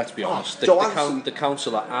 aren't they? Let's be honest. The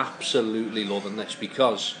council are absolutely loving this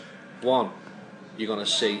because, one, you're going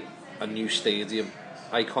to see a new stadium,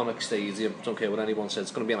 iconic stadium, don't care what anyone says,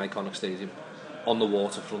 it's going to be an iconic stadium on the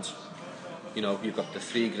waterfront. You know, you've got the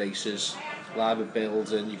Three Graces, live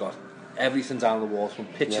building, you've got everything down the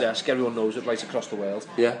waterfront, picturesque, everyone knows it right across the world.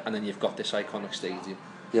 Yeah. And then you've got this iconic stadium.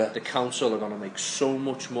 Yeah. The council are going to make so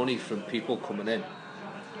much money from people coming in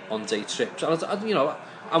on day trips. And you know,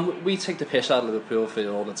 and we take the piss out of Liverpool for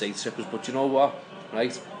all the day trippers, but you know what,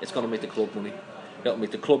 right? It's going to make the club money. It'll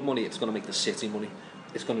make the club money, it's going to make the city money.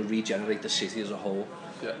 It's going to regenerate the city as a whole.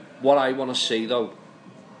 Yeah. What I want to see, though,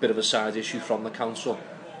 bit of a side issue from the council,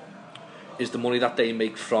 is the money that they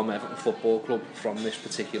make from Everton Football Club, from this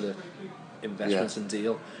particular investment and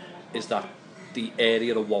deal, is that the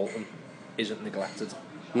area of Walton isn't neglected.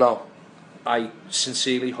 No. I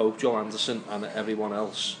sincerely hope Joe Anderson and everyone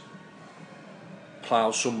else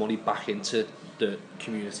plough some money back into the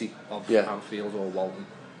community of Anfield or Walton,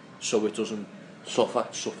 so it doesn't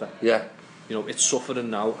suffer. Yeah. You know, it's suffering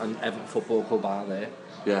now, and Everton Football Club are there.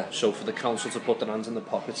 Yeah. So for the council to put their hands in their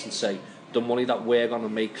pockets and say, the money that we're going to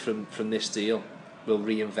make from this deal, we'll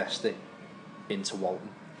reinvest it into Walton.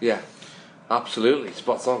 Yeah. Absolutely,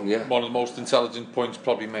 spot on, yeah. One of the most intelligent points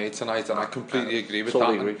probably made tonight, and I completely agree with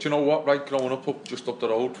totally that. Agree. And do you know what, right, growing up just up the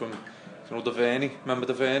road from, you know, the Verney, remember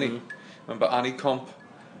the Verney? Remember Annie Comp?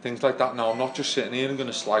 Things like that. Now, I'm not just sitting here and going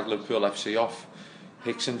to slag Liverpool FC off.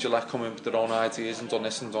 Hicks and Gillette come in with their own ideas and done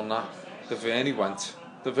this and done that. The Verney went.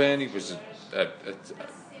 The Verney was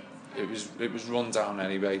it was run down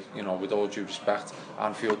anyway, you know, with all due respect.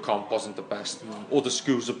 Anfield Comp wasn't the best. Other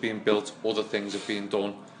schools have been built, other things have been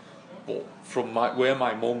done. But from where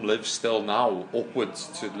my mum lives still now, upwards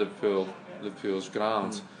to Liverpool's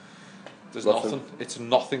ground, there's nothing. It's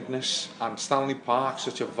nothingness. And Stanley Park,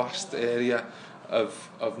 such a vast area of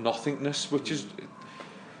nothingness, which is,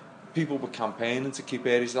 people were campaigning to keep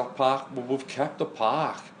areas of that park. Well, we've kept the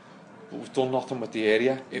park, but we've done nothing with the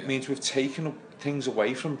area. It means we've taken things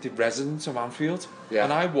away from the residents of Anfield. Yeah.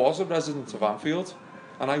 And I was a resident of Anfield,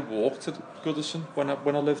 and I walked to Goodison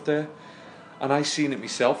when I lived there. And I seen it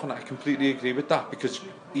myself, and I completely agree with that, because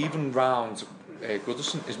even round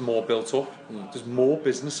Goodison is more built up. There's more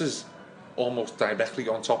businesses almost directly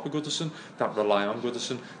on top of Goodison that rely on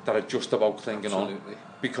Goodison, that are just about clinging on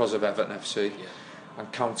because of Everton FC. Yeah.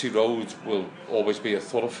 And County Road will always be a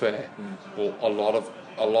thoroughfare, but a lot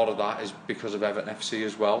of that is because of Everton FC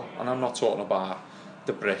as well. And I'm not talking about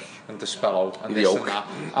the Brick and the Spello and this and that.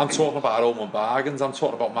 I'm talking about Oman Bargains. I'm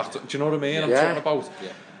talking about do you know what I mean? I'm talking about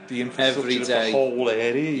the infrastructure of the whole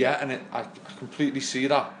area, and I completely see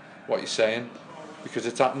that, what you're saying, because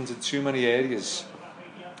it's happened in too many areas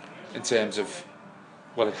in terms of,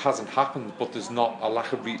 well, it hasn't happened, but there's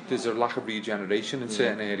a lack of regeneration in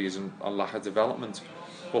certain areas and a lack of development.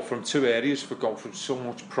 But from two areas, we've gone from so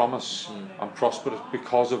much promise and prosperous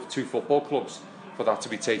because of two football clubs, for that to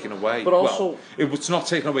be taken away. But also, it's not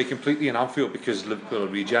taken away completely in Anfield because Liverpool are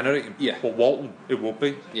regenerating. Yeah. But Walton, it would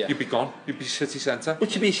be. Yeah. You'd be gone. You'd be city centre.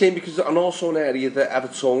 Which would be a shame, because, and also an area that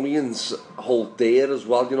Evertonians hold dear as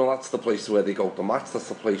well. You know, that's the place where they go to match. That's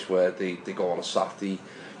the place where they go on a Saturday.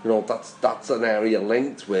 You know, that's an area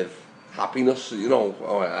linked with happiness. You know,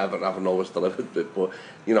 Everton haven't always delivered it, but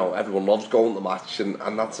you know, everyone loves going to match, and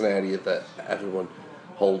that's an area that everyone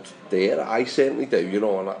holds dear. I certainly do. You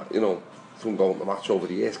know, and from going to match over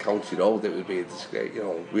the years, County Road, it would be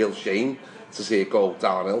a real shame to see it go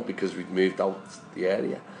downhill because we've moved out the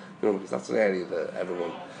area. You know, because that's an area that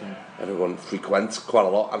everyone frequents quite a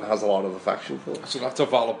lot and has a lot of affection for. So that's a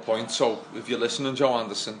valid point. So if you're listening, Joe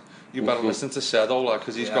Anderson, you better listen to Sedo,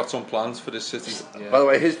 because he's got some plans for this city. By the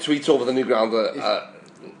way, his tweets over the new ground are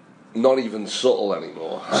not even subtle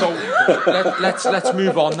anymore. So let's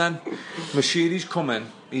move on then. Mashiri's come in.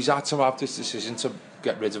 He's had to have this decision to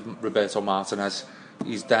get rid of Roberto Martinez.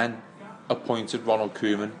 He's then appointed Ronald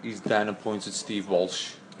Koeman. He's then appointed Steve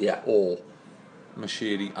Walsh. Yeah. Or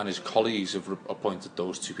Mashiri and his colleagues have appointed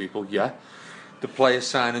those two people. Yeah. The player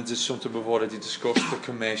signings is something we've already discussed. The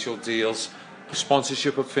commercial deals,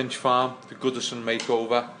 sponsorship of Finch Farm, the Goodison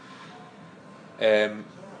makeover.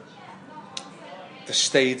 The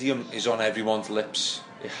stadium is on everyone's lips.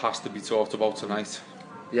 It has to be talked about tonight.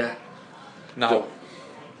 Yeah. Now,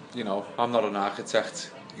 you know, I'm not an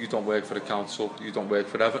architect. You don't work for the council. You don't work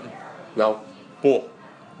for Everton. No. But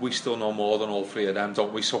we still know more than all three of them,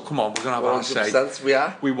 don't we? So come on, we're going to have our say. We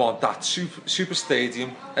are. We want that super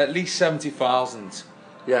stadium, at least 70,000.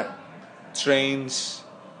 Yeah. Trains,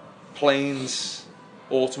 planes,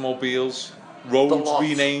 automobiles, roads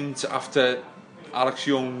renamed after Alex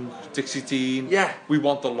Young, Dixie Dean. Yeah. We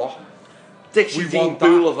want the lot. Dixie Dean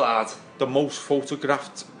Boulevard. The most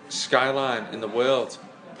photographed skyline in the world.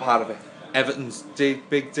 Part of it. Everton's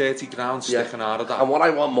big dirty ground sticking out of that. And what I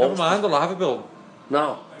want most... Never mind the lava building.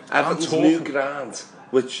 No. Everton's new ground.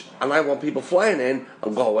 And I want people flying in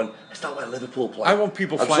and going, is that where Liverpool play? I want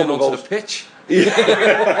people flying onto the pitch. Is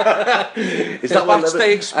that match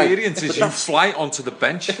day experience is you fly onto the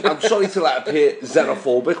bench. I'm sorry to appear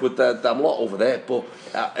xenophobic with them lot over there, but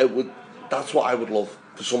that's what I would love,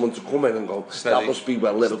 for someone to come in and go, that must be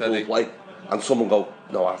where Liverpool play, and someone go,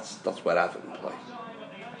 no, that's where Everton play.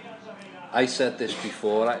 I said this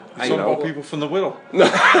before. I know about people from the Wirral.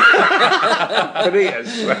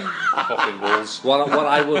 Fucking Wolves.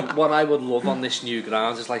 What I would love on this new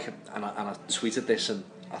ground is and I tweeted this, and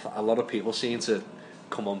a lot of people seem to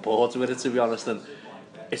come on board with it, to be honest. And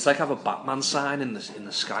it's like have a Batman sign in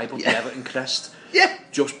the sky, but the Everton crest,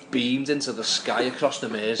 just beamed into the sky across the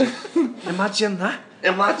Mersey. Imagine that.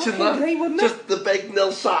 Imagine that. Great, wouldn't it? Just the big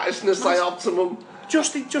nil Satisness optimum.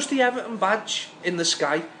 Just the Everton badge in the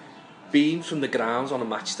sky, beamed from the grounds on a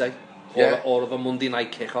match day, or of a Monday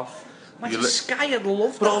night kickoff. Imagine Sky, I'd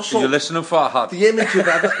love that. Also, you're listening, Farhad. The image of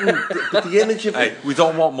Everton, the image of... Hey, we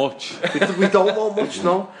don't want much. We don't want much,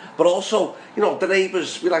 no. But also, you know, the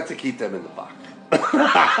neighbours, we like to keep them in the back.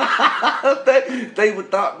 they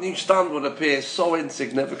would, that new stand would appear so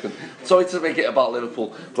insignificant. Sorry to make it about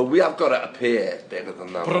Liverpool, but we have got to appear bigger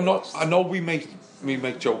than that. But I know we make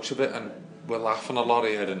jokes of it, and we're laughing a lot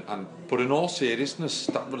here, but in all seriousness,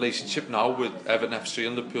 that relationship now with Everton FC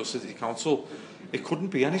and Liverpool City Council, it couldn't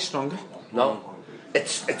be any stronger. No.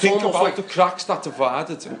 It's Think almost about like the cracks that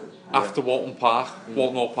divided after Walton Park.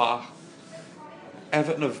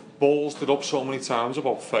 Everton have ballsed it up so many times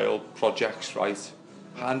about failed projects, right?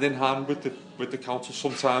 Hand in hand with the council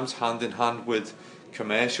sometimes, hand in hand with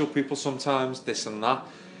commercial people sometimes, this and that.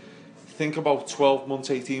 Think about 12 months,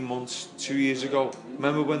 18 months, 2 years ago.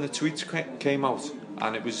 Remember when the tweets came out,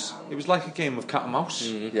 and it was like a game of cat and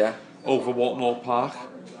mouse over Walton Park.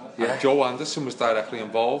 And Joe Anderson was directly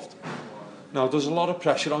involved. Now there's a lot of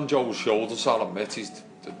pressure on Joe's shoulders, I'll admit. He's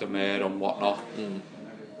the mayor and whatnot,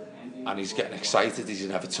 and he's getting excited. He's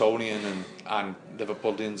an Evertonian, and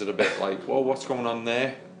Liverpoolians are a bit like, whoa, what's going on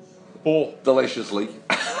there? But deliciously,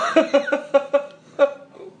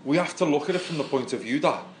 we have to look at it from the point of view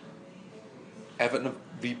that Everton have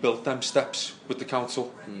rebuilt them steps with the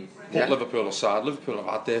council. Put Liverpool aside. Liverpool have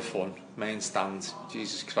had their fun. Main stand.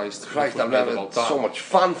 Jesus Christ. I've never had so much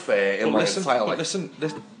fanfare in my entire life. Listen,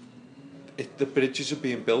 the bridges are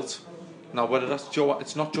being built. Now, whether that's Joe,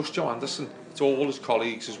 it's not just Joe Anderson. It's all his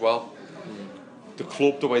colleagues as well. The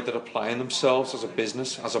club, the way they're applying themselves as a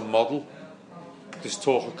business, as a model. There's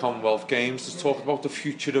talk of Commonwealth Games. There's talk about the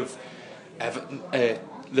future of Everton,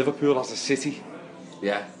 Liverpool as a city.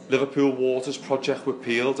 Yeah. Liverpool Waters project with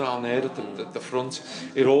Peel down there at the front.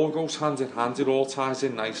 It all goes hand in hand. It all ties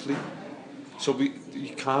in nicely. So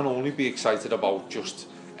you can't only be excited about just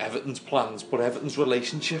Everton's plans, but Everton's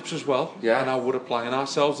relationships as well. Yeah. And how we're applying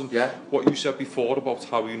ourselves. And what you said before about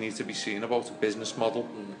how you need to be seen about a business model,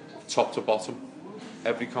 top to bottom.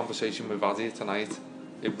 Every conversation we've had here tonight,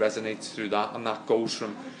 it resonates through that, and that goes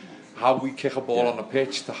from how we kick a ball on the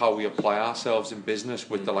pitch to how we apply ourselves in business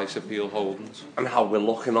with the likes of Peel Holdings. And how we're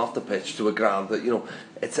looking off the pitch to a ground that, you know,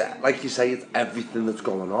 it's like you say, it's everything that's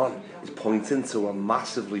going on is pointing to a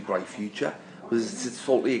massively bright future. Because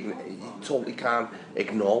you totally can't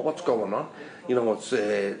ignore what's going on. You know,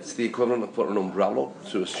 it's the equivalent of putting an umbrella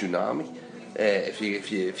to a tsunami. if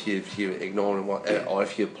you're ignoring what, or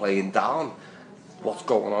if you're playing down what's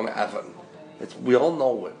going on at Everton. We all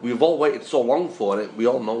know it. We've all waited so long for it. We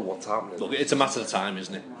all know what's happening. Look, it's a matter of time,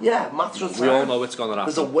 isn't it? Yeah, matter of time. We all know it's going to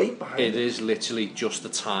happen. There's a weight behind it. It is literally just the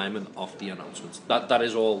timing of the announcement. That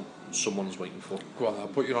is all someone's waiting for. Go on, I'll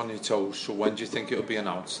put you on your toes. So when do you think it'll be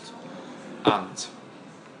announced? And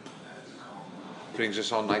brings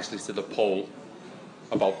us on nicely to the poll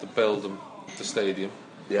about the building the stadium.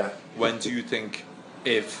 Yeah. When do you think,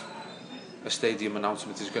 if a stadium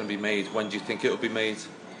announcement is going to be made, when do you think it'll be made?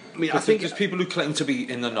 I mean, I think there's people who claim to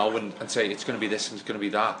be in the know and say it's going to be this and it's going to be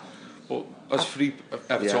that. But as three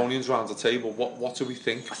Evertonians round the table, what do we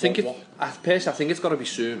think? Personally, I think it's got to be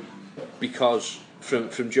soon, because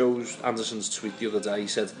from Joe Anderson's tweet the other day, he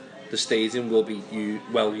said the stadium will be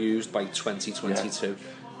well used by 2022. Yeah.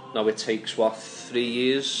 Now it takes 3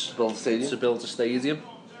 years to build a stadium.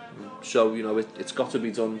 So it's got to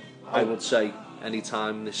be done. I would say any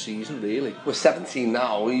time this season, really. We're 17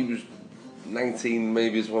 now. He was 19,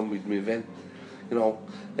 maybe is when we'd move in.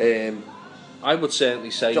 I would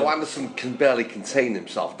certainly say Joe Anderson can barely contain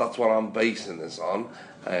himself. That's what I'm basing this on,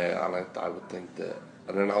 and I would think that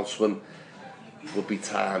an announcement would be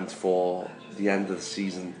timed for the end of the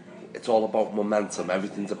season. It's all about momentum.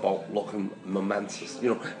 Everything's about looking momentous.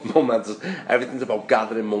 Momentous. Everything's about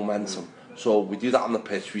gathering momentum. So we do that on the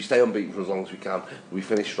pitch. We stay unbeaten for as long as we can. We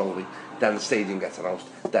finish strongly. Then the stadium gets announced.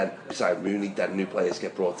 Then beside Rooney, then new players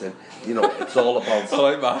get brought in. It's all about. I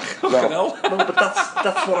like that. No, but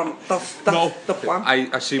that's what the plan.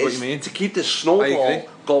 I see what you mean. To keep this snowball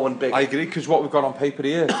going big. I agree, because what we've got on paper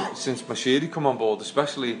here since Mashiri come on board,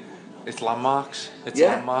 especially, it's landmarks. It's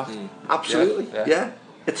landmarks. Absolutely. Yeah.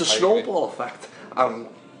 It's a snowball effect. And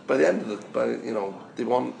by the end of they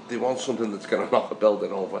want something that's going to knock a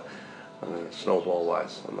building over. Snowball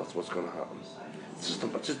wise, and that's what's going to happen.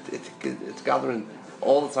 It's gathering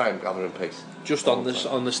all the time, gathering pace. Just on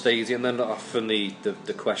the stadium, then from the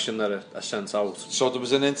question that I sent out. So there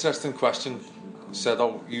was an interesting question said,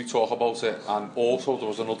 you talk about it, and also there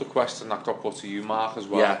was another question that got put to you, Mark, as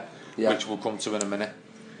well, which we'll come to in a minute.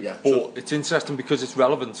 Yeah. But it's interesting because it's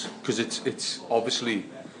relevant, because it's obviously,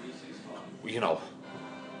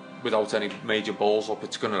 without any major balls up,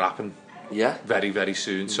 it's going to happen. Yeah. Very, very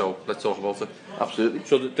soon. So let's talk about it. Absolutely.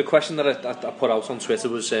 So the question that I put out on Twitter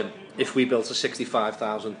was, if we built a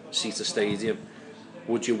 65,000 seater stadium,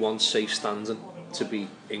 would you want safe standing to be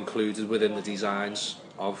included within the designs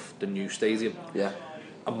of the new stadium? Yeah.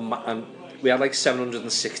 And we had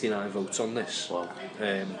 769 votes on this. Wow.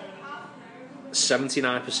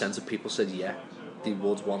 79% of people said they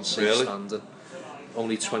would want safe standing.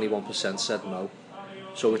 Only 21% said no.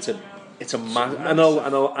 So it's a I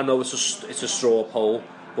know it's a straw poll,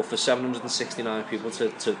 but for 769 people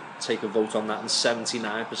to take a vote on that, and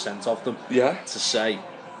 79% of them to say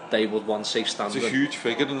they would want safe standing. It's a huge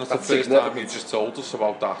figure, and that's the first time you just told us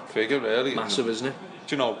about that figure, really. Massive, isn't it?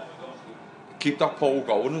 Do keep that poll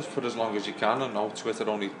going for as long as you can, and now Twitter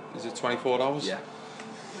only, is it 24 hours? Yeah.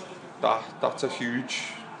 That's a huge...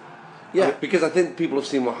 Yeah, because I think people have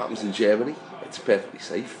seen what happens in Germany. It's perfectly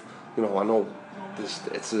safe. I know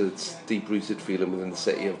it's a deep-rooted feeling within the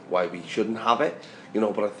city of why we shouldn't have it,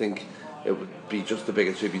 but I think it would be just a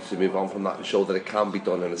bigger tribute to move on from that and show that it can be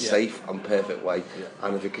done in a safe and perfect way,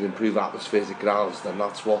 and if it can improve atmospheres at grounds, then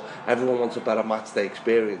that's what everyone wants, a better match day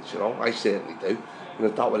experience. I certainly do, and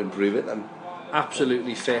if that would improve it, then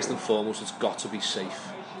absolutely, first and foremost, it's got to be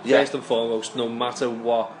safe. First and foremost, no matter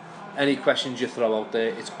what, any questions you throw out there,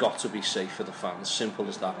 it's got to be safe for the fans. Simple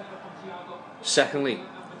as that. Secondly,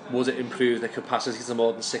 would it improve the capacity to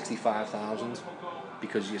more than 65,000?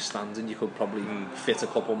 Because you're standing, you could probably fit a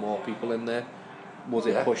couple more people in there. Would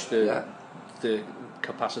it push the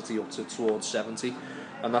capacity up towards 70?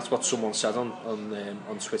 And that's what someone said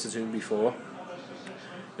on Twitter to him before.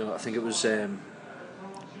 I think it was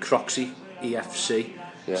Croxy, EFC,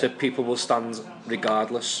 said people will stand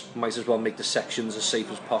regardless. Might as well make the sections as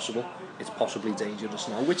safe as possible. It's possibly dangerous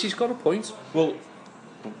now, which he's got a point. Well,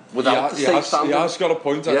 without he has got a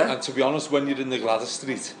point, and to be honest, when you're in the Gladys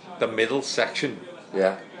Street, the middle section,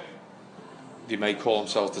 you may call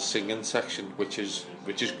themselves the singing section, which is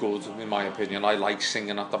good in my opinion. I like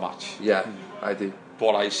singing at the match. Yeah, I do.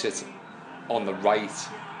 But I sit on the right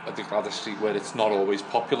at the Gladys Street, where it's not always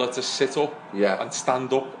popular to sit up and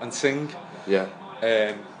stand up and sing. Yeah.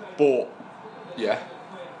 But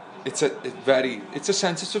it's a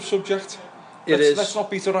sensitive subject. Let's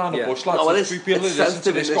not beat around the bush, lads. No, People listen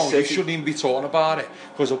to this going, you shouldn't even be talking about it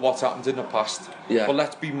because of what's happened in the past. Yeah. But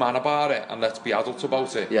let's be man about it, and let's be adult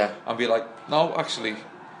about it. Yeah. And be like, no, actually,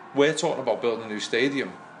 we're talking about building a new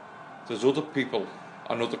stadium. There's other people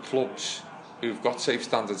and other clubs who've got safe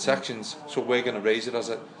standard sections, so we're going to raise it as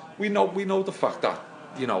a. We know the fact that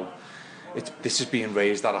this is being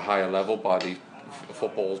raised at a higher level by the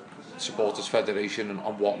Football Supporters Federation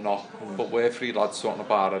and whatnot. But we're three lads talking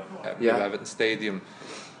about it at New Everton Stadium,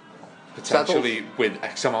 potentially with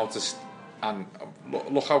X amount of. And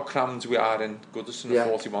look how crammed we are in Goodison at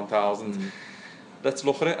 41,000. Let's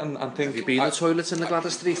look at it and think. Have you been to the toilets in the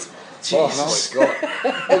Gladys Street? Jesus. Oh my God.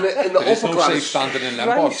 in the there is upper no Gladys, safe standing in them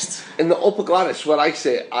box. in the upper Gladys, where I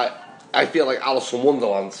sit, I feel like Alice in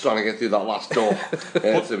Wonderland trying to get through that last door.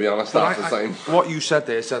 To be honest, that's the same. What you said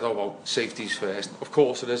there said, about safety's first. Of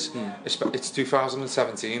course it is. It's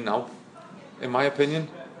 2017 now. In my opinion,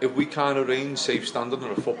 if we can't arrange safe standing in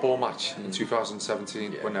a football match in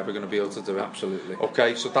 2017, we're never going to be able to do it. Absolutely.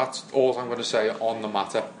 Okay, so that's all I'm going to say on the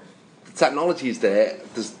matter. The technology is there.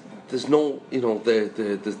 There's no,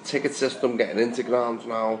 the ticket system getting into grounds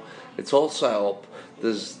now. It's all set up.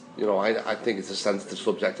 There's, I think it's a sensitive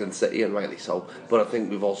subject in the city, and rightly so. But I think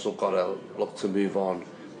we've also got to look to move on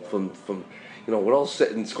from we're all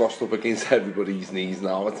sitting squashed up against everybody's knees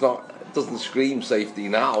now. It doesn't scream safety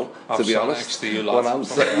now, to be honest. Next to you, lad.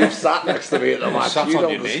 When you've sat next to me at the match, sat you on know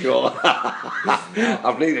your the knee. score.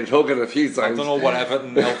 I've needed hugging a few times. I don't know what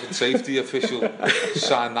Everton health and safety official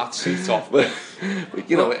signed that seat off, but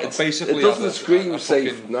it basically it doesn't has scream a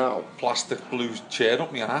safe now. Plastic blue chair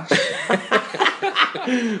up my ass.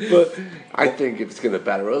 But I think if it's going to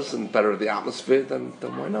better us and better the atmosphere, then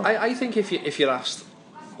why not? I think if you're asked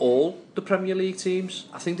all the Premier League teams,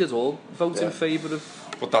 I think they'd all vote in favour of.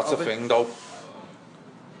 But that's the thing, though.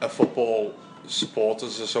 A football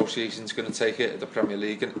supporters association's going to take it at the Premier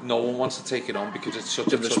League, and no one wants to take it on because it's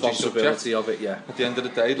such a responsibility of it. Yeah. At the end of the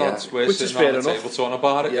day, lads, we're which sitting is fair on the enough. table talking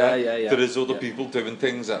about it. Yeah. There is other people doing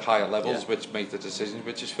things at higher levels which make the decisions,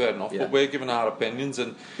 which is fair enough. But we're giving our opinions,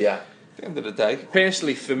 and at the end of the day,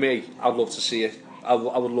 personally, for me, I'd love to see it. I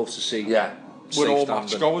would love to see. Yeah. We're all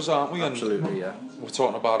match goers, aren't we? Absolutely, and we're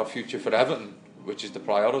talking about a future for Everton, which is the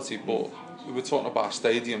priority. But we were talking about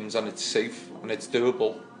stadiums, and it's safe and it's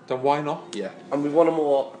doable. Then why not? Yeah. And we want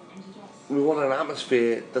an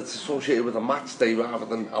atmosphere that's associated with a match day rather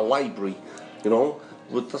than a library. You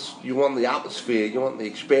want the atmosphere, you want the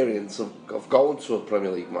experience of going to a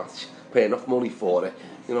Premier League match, pay enough money for it,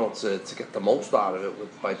 to get the most out of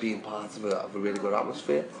it by being part of a really good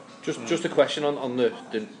atmosphere. Just a question on the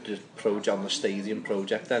project, on the stadium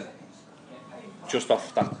project then. Just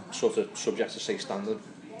off that sort of subject to safe standard.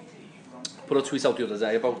 Put a tweet out the other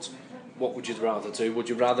day about what would you rather do? Would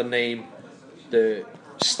you rather name the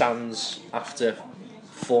stands after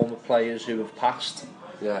former players who have passed?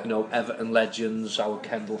 Yeah. Everton legends, Howard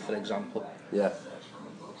Kendall, for example. Yeah.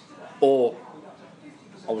 Or,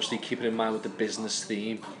 obviously keeping in mind with the business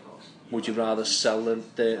theme, would you rather sell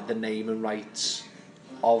the name and rights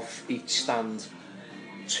of each stand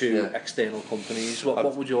to external companies?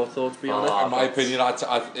 What would your thoughts be on it? In my opinion,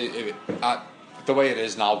 the way it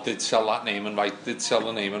is now, they'd sell the name and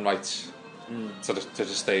rights to the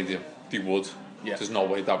stadium. They would. Yeah. There's no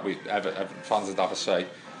way that fans would have a say.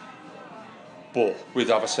 But we'd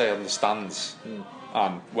have a say on the stands.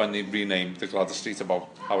 And when they renamed the Gladys Street about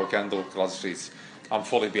Howard Kendall Gladys Street, I'm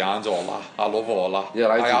fully behind all that. I love all that. Yeah,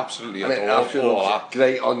 I absolutely adore all that.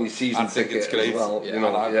 Great on your season ticket. It's great. As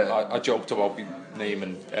well, I joked about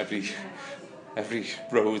naming every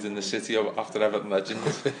road in the city after Everton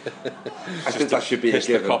legends. I think that should be a given.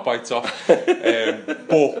 Piss the cop-outs off.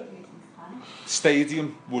 But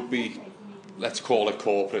stadium would be, let's call it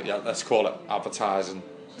corporate, let's call it advertising.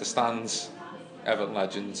 The stands, Everton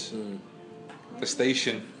legends. The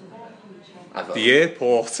station, the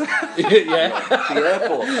airport. The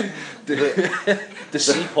airport. The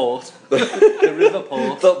seaport. The river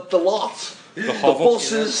port. The lot. The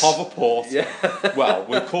buses. Hoverport. Yeah. Well,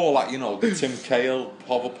 we call that, the Tim Cahill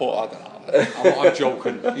hoverport. I don't know. I'm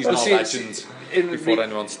joking. He's not a legend before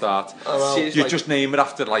anyone starts. You just name it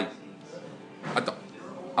after,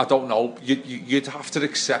 I don't know. You'd have to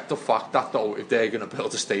accept the fact that, though, if they're going to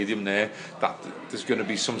build a stadium there, that there's going to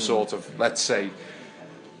be some sort of, let's say,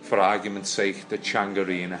 for argument's sake, the Chang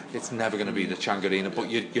Arena. It's never going to be the Chang Arena, but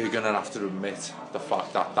you're going to have to admit the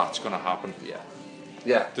fact that that's going to happen.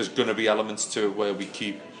 Yeah. There's going to be elements to it where we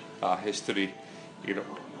keep our history,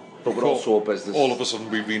 But we're also a business. All of a sudden,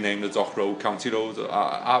 we rename the Dock Road County Road.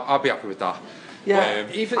 I'll be happy with that. Yeah,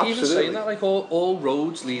 even saying that, all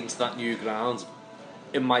roads leading to that new ground,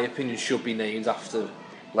 in my opinion, should be named after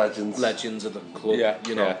legends of the club.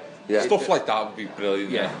 Yeah. Stuff like that would be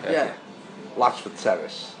brilliant. Yeah. Latchford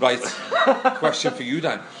Terrace. Right. Question for you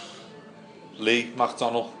then. Lee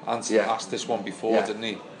McDonald asked this one before, didn't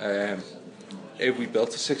he? If we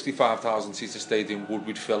built a 65,000 seater stadium, would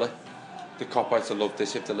we fill it? the Copites will love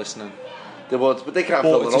this if they're listening. They would, but they can't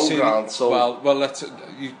fill their own ground. So well, let's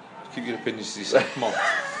you keep your opinions to yourself. Come on.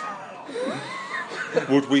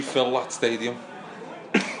 Would we fill that stadium?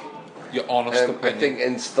 Your honest opinion. I think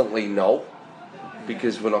instantly no,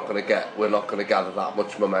 because we're not going to gather that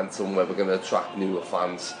much momentum where we're going to attract newer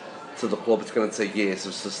fans to the club. It's going to take years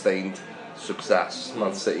of sustained success,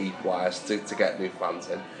 Man City wise, to get new fans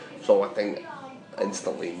in. So I think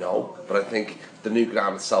instantly no, but I think the new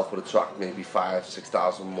ground itself would attract maybe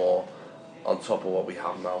 5,000-6,000 more on top of what we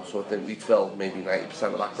have now. So I think we'd fill maybe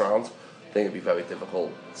 90% of that ground. I think it'd be very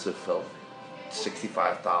difficult to fill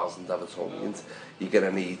 65,000 Evertonians. You're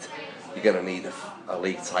gonna need a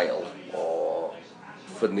league title or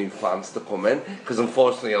for new fans to come in, because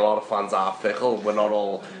unfortunately a lot of fans are fickle. They're not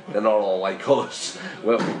all like us.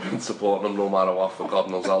 We've been supporting them no matter what for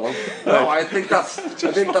God knows how long. No, I think that's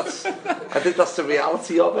the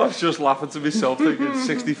reality of it. I was just laughing to myself thinking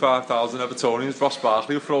 65,000 Evertonians. Ross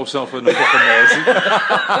Barkley will throw himself in the fucking Mersey.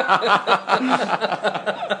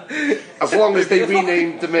 As long as they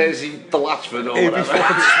rename the Mersey the Latchford or whatever.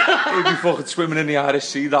 He'd be fucking swimming in the Irish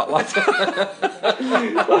Sea, that lad.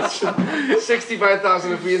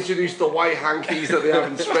 65,000 if we introduce the white hankies that they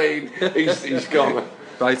have in Spain. He's gone.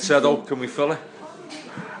 Right, Sedo, can we fill it?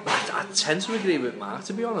 I tend to agree with Mark,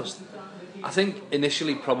 to be honest. I think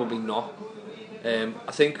initially probably not.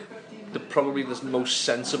 I think probably the most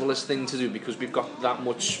sensiblest thing to do, because we've got that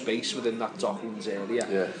much space within that Docklands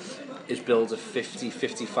area, is build a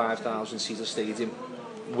 55,000 seater stadium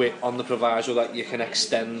on the proviso that you can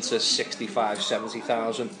extend to 65,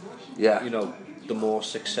 70,000. Yeah. You know, the more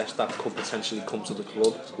success that could potentially come to the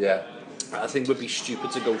club. Yeah. I think it would be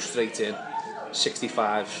stupid to go straight in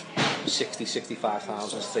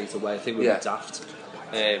 65,000 straight away. I think we'd be daft.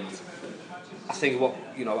 I think what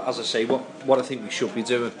I think we should be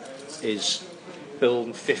doing is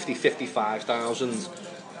building 55,000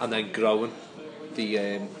 and then growing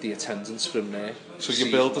the attendance from there. So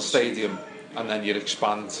you build the stadium and then you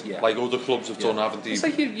expand, like other clubs have done, haven't they? It's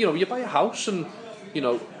like you buy a house, and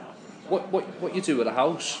what you do with a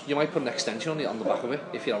house, you might put an extension on the back of it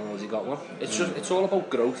if you haven't already got one. It's all about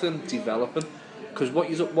growth and developing. Because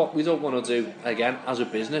what we don't want to do again as a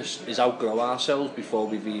business is outgrow ourselves before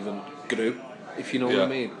we've even grew, if you know what I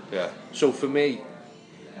mean. Yeah. So for me,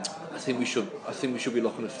 I think we should be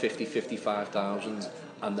looking at 55,000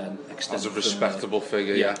 and then extend as a respectable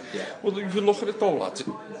figure. Yeah. Well, if you look at it though, lads,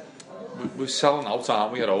 we're selling out,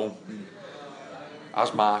 aren't we, at home?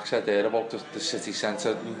 As Mark said there about the city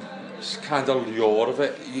centre, it's kind of lure of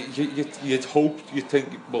it. You'd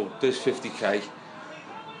think, well, there's 50k.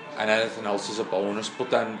 And anything else is a bonus, but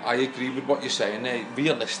then I agree with what you're saying there.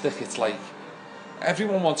 Realistic, it's like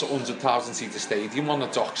everyone wants a 100,000 seater stadium on the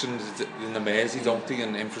docks in the Mersey, don't they,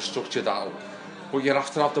 and infrastructure that. But you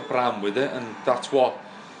have to have the brand with it, and that's what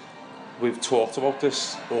we've talked about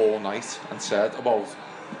this all night and said about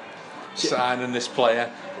signing this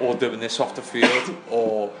player or doing this off the field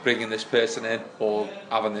or bringing this person in or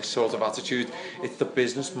having this sort of attitude. It's the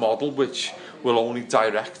business model which will only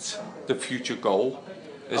direct the future goal.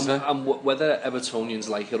 And whether Evertonians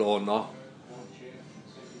like it or not,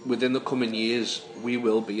 within the coming years, we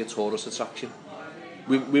will be a tourist attraction.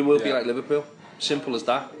 We will be like Liverpool. Simple as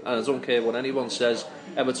that. And I don't care what anyone says.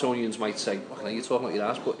 Evertonians might say, "What are you talking about your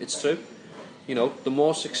ass?" But it's true. The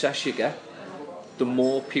more success you get, the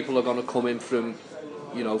more people are going to come in from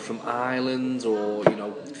Ireland or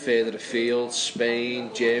further afield,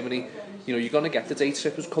 Spain, Germany. You're going to get the day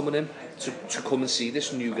trippers coming in to come and see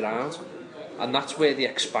this new ground. And that's where the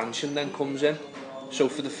expansion then comes in. So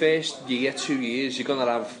for the first year, 2 years, you're going to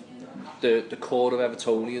have the core of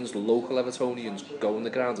Evertonians, the local Evertonians, go on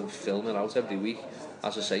the ground and film it out every week.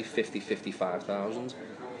 As I say, 55,000.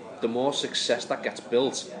 The more success that gets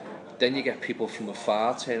built, then you get people from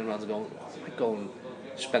afar turning around and going, I might go and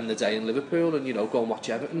spend the day in Liverpool and go and watch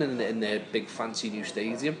Everton in their big fancy new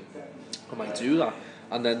stadium. I might do that.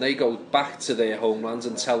 And then they go back to their homelands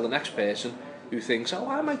and tell the next person who thinks,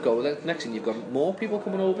 I might go there. Next thing, you've got more people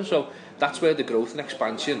coming over. So that's where the growth and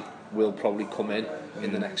expansion will probably come in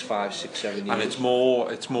the next 5, 6, 7 years. And it's more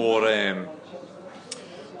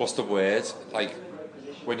what's the word? Like,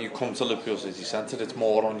 when you come to Liverpool City Centre, it's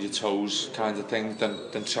more on your toes kind of thing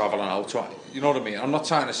than travelling out. You know what I mean? I'm not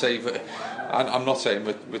trying to say that. I'm not saying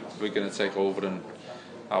we're going to take over and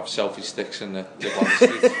have selfie sticks in the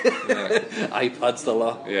street. iPads the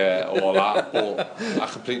lot. Yeah, all that. But I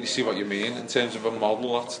completely see what you mean in terms of a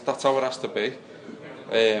model. That's how it has to be.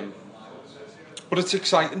 But it's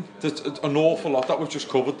exciting. There's an awful lot that we've just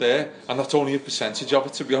covered there, and that's only a percentage of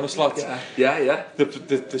it, to be honest, lads. Yeah.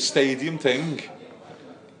 The stadium thing.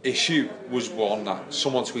 issue was one that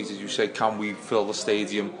someone tweeted, you say, can we fill the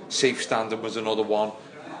stadium? Safe standing was another one.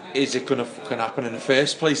 Is it going to fucking happen in the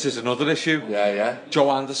first place is another issue. Yeah.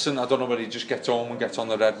 Joe Anderson, I don't know whether he just gets home and gets on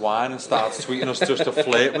the red wine and starts tweeting us just to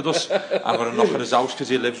flirt with us. I'm going to knock on his house because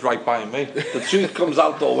he lives right by me. The truth comes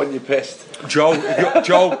out though when you're pissed. Joe,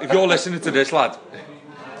 if you're listening to this, lad,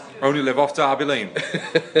 I only live off Derby Lane.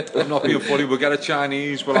 I'm not being funny. We'll get a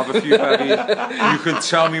Chinese, we'll have a few bevies. You can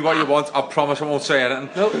tell me what you want. I promise I won't say anything.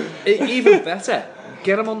 No, even better,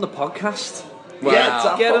 get him on the podcast.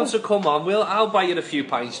 Wow. Get him to come on. I'll buy you a few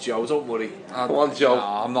pints, Joe. Don't worry. Come on, Joe. No,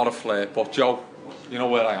 I'm not a flirt, but Joe, you know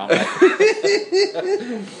where I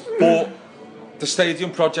am. But the stadium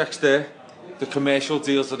project's there. The commercial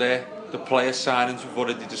deals are there. The player signings we've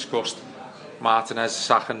already discussed. Martinez,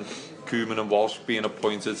 Sachen, Koeman and Walsh being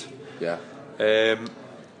appointed. Yeah.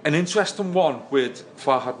 An interesting one with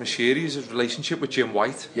Farhad Moshiri is his relationship with Jim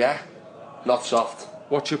White. Yeah. Not soft.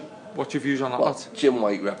 What's your views on that? Well, Jim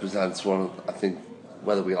White represents one of, I think,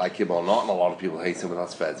 whether we like him or not, and a lot of people hate him, and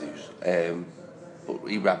that's fair dues. But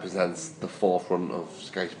he represents the forefront of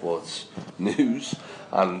Sky Sports news,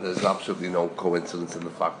 and there's absolutely no coincidence in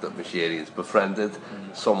the fact that Moshiri has befriended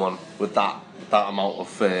someone with that amount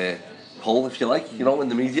of pull, if you like, in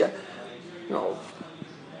the media.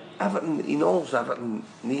 Everton, he knows Everton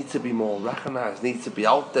need to be more recognised, need to be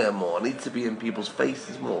out there more, need to be in people's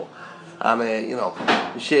faces more. And,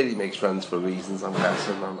 Moshiri makes friends for reasons, I'm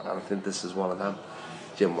guessing, and I think this is one of them.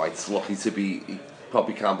 Jim White's lucky to be, he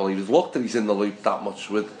probably can't believe his luck that he's in the loop that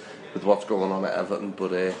much with what's going on at Everton,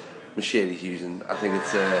 but Moshiri's using, I think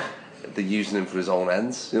it's, they're using him for his own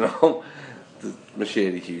ends,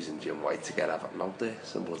 Moshiri's using Jim White to get Everton out there,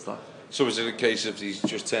 simple as that. So is it a case of he's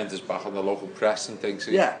just turned his back on the local press and thinks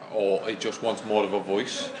or he just wants more of a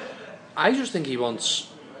voice? I just think he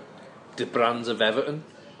wants the brands of Everton,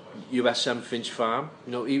 USM Finch Farm.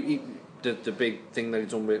 The big thing that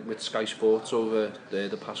he's done with Sky Sports over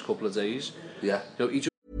the past couple of days. Yeah.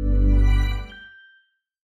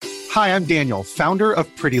 Hi, I'm Daniel, founder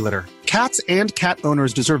of Pretty Litter. Cats and cat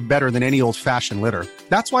owners deserve better than any old-fashioned litter.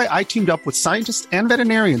 That's why I teamed up with scientists and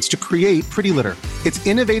veterinarians to create Pretty Litter. Its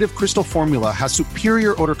innovative crystal formula has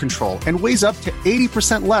superior odor control and weighs up to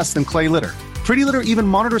 80% less than clay litter. Pretty Litter even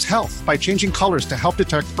monitors health by changing colors to help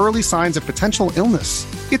detect early signs of potential illness.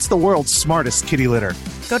 It's the world's smartest kitty litter.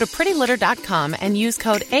 Go to prettylitter.com and use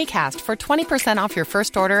code ACAST for 20% off your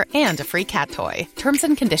first order and a free cat toy. Terms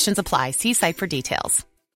and conditions apply. See site for details.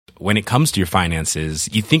 When it comes to your finances,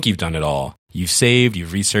 you think you've done it all. You've saved,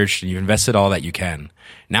 you've researched, and you've invested all that you can.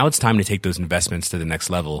 Now it's time to take those investments to the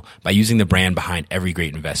next level by using the brand behind every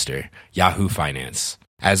great investor, Yahoo Finance.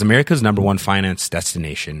 As America's #1 finance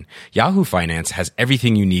destination, Yahoo Finance has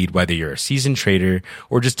everything you need, whether you're a seasoned trader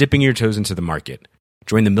or just dipping your toes into the market.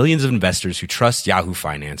 Join the millions of investors who trust Yahoo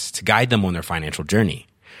Finance to guide them on their financial journey.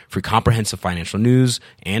 For comprehensive financial news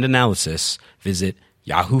and analysis, visit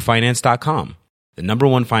yahoofinance.com. The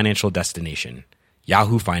 #1 financial destination,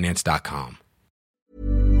 yahoofinance.com.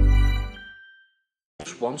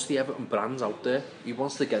 He wants the Everton brands out there. He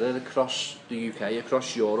wants to get it across the UK,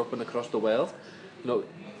 across Europe and across the world.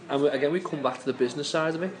 And again we come back to the business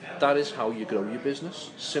side of it. That is how you grow your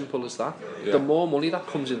business. Simple as that. Yeah. The more money that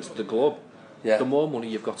comes into the club, the more money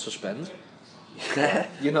you've got to spend. Yeah,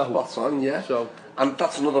 what's on, yeah. So, and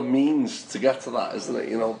that's another means to get to that, isn't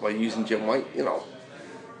it? By using Jim White,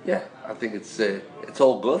 Yeah, I think it's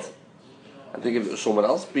all good. I think if it was someone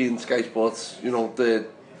else being Sky Sports, the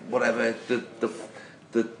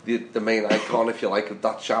main icon, if you like, of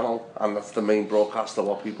that channel, and that's the main broadcaster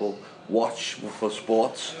what people watch for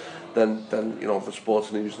sports, then for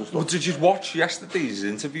sports news and stuff. Well, did you watch yesterday's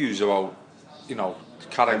interviews about,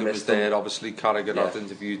 Carragher was there, obviously Carragher got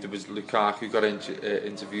interviewed, there was Lukaku got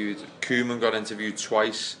interviewed, Koeman got interviewed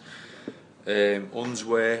twice,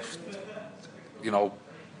 Unsworth,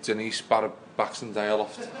 Denise Baxendale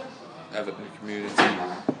off Everton Community,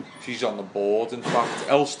 she's on the board in fact.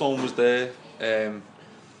 Elstone was there.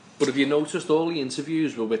 But have you noticed all the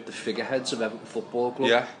interviews were with the figureheads of Everton Football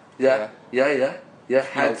Club? Yeah,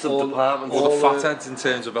 heads of departments. All the fat heads in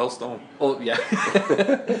terms of Elstone. Oh, yeah.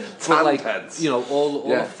 But heads. All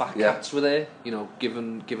the fat cats were there,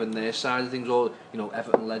 given their side of things, all,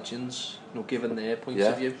 Everton legends, given their point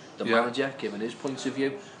of view. The manager, given his point of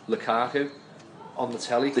view. Lukaku, on the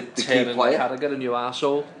telly, tearing Carragher a new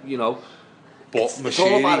arsehole, But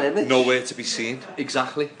Moshiri, nowhere to be seen.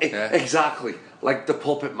 Exactly. Exactly. Like the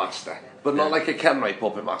puppet master. But not like a Ken Wright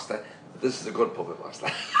puppet master. This is a good puppet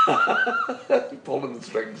master. Pulling the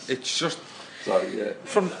strings. It's just... Sorry, yeah.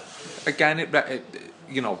 From... Again,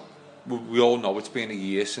 we all know it's been a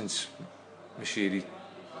year since Moshiri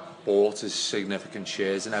bought his significant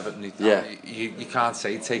shares in Everton. Yeah. You can't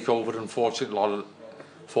say takeover. Unfortunately, a lot of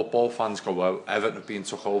football fans go, well, Everton have been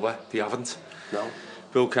took over. They haven't. No.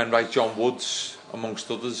 Bill Kenwright, John Woods,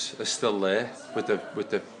 amongst others, are still there with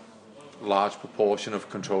the large proportion of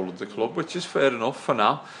control of the club, which is fair enough for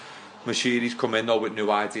now. Mashiri's come in though with new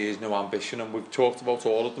ideas, new ambition, and we've talked about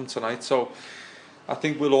all of them tonight. So I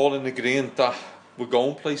think we're all in agreement that we're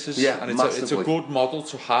going places, and it's a good model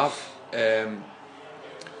to have.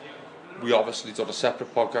 We obviously did a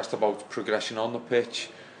separate podcast about progression on the pitch.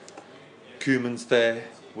 Koeman's there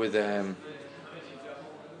with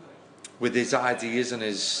his ideas and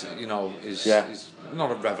his not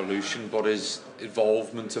a revolution, but his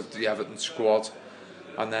involvement of the Everton squad.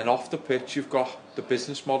 And then off the pitch, you've got the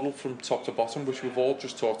business model from top to bottom, which we've all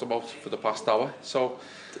just talked about for the past hour. So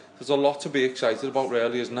there's a lot to be excited about,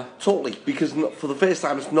 really, isn't there? Totally, because for the first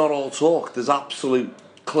time, it's not all talk. There's absolute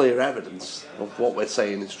clear evidence of what we're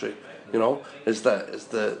saying is true. You know, is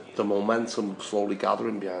the momentum slowly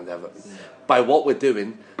gathering behind Everton by what we're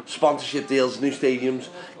doing? Sponsorship deals, new stadiums,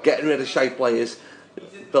 getting rid of shite players,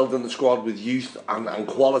 building the squad with youth and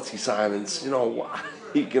quality signings. You know,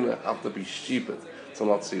 you're gonna have to be stupid to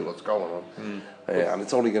not see what's going on, and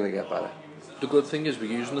it's only going to get better. The good thing is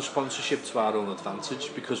we're using the sponsorship to our own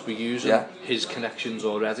advantage because we're using his connections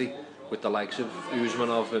already with the likes of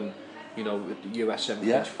Usmanov and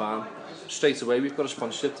USM Farm. Straight away we've got a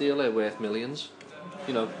sponsorship deal there worth millions.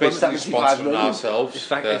 You know, basically sponsoring ourselves.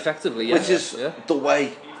 Effectively, which is the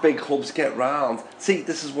way big clubs get round. See,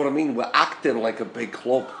 this is what I mean. We're acting like a big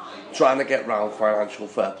club, trying to get round financial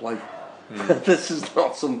fair play. This is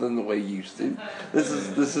not something that we're used to. This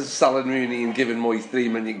is selling Rooney and giving Moyes £3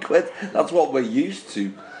 million. That's what we're used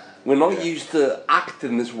to. We're not used to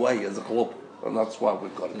acting this way as a club, and that's why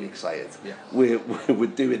we've got to be excited. Yeah. We're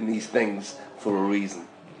doing these things for a reason.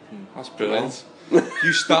 That's brilliant.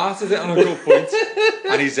 You started it on a good point,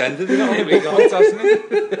 and he's ended it on a good point, hasn't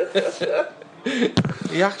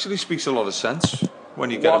he? He actually speaks a lot of sense when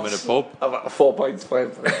you get him in a pub. About 4 points,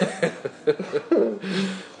 5 points.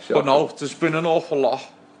 But no, there's been an awful lot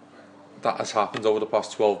that has happened over the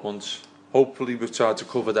past 12 months. Hopefully we've tried to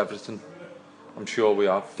cover everything. I'm sure we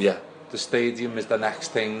have. Yeah. The stadium is the next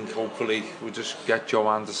thing. Hopefully we'll just get Joe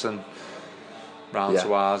Anderson round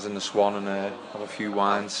to ours in the Swan and have a few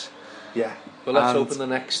wines. Yeah. But let's hope in the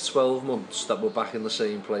next 12 months that we're back in the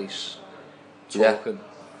same place talking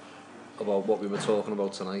about what we were talking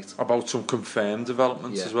about tonight. About some confirmed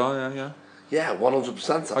developments as well, Yeah,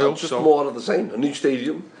 100%. I hope just so. More of the same. A new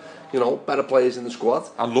stadium, better players in the squad.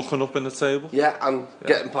 And looking up in the table. Yeah, and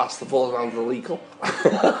getting past the fourth round of the League Cup.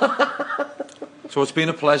 So it's been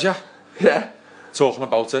a pleasure. Yeah. Talking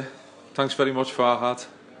about it. Thanks very much, Farhad.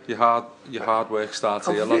 Your hard work starts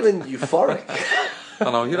here. I'm feeling euphoric.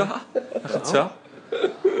 I know, you're I can tell.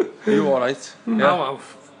 You alright? Yeah. No, I'm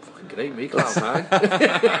fucking great, me, clown, man.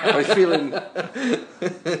 I'm feeling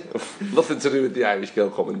nothing to do with the Irish girl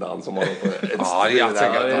coming down tomorrow. You have to get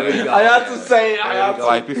that. I had to say it.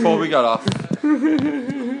 Right, before we get off,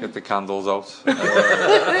 get the candles out.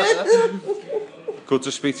 Good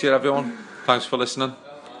to speak to you, everyone. Thanks for listening.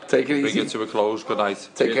 Take it easy. Bring it to a close. Good night.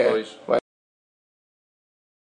 Take care. Boys. Bye.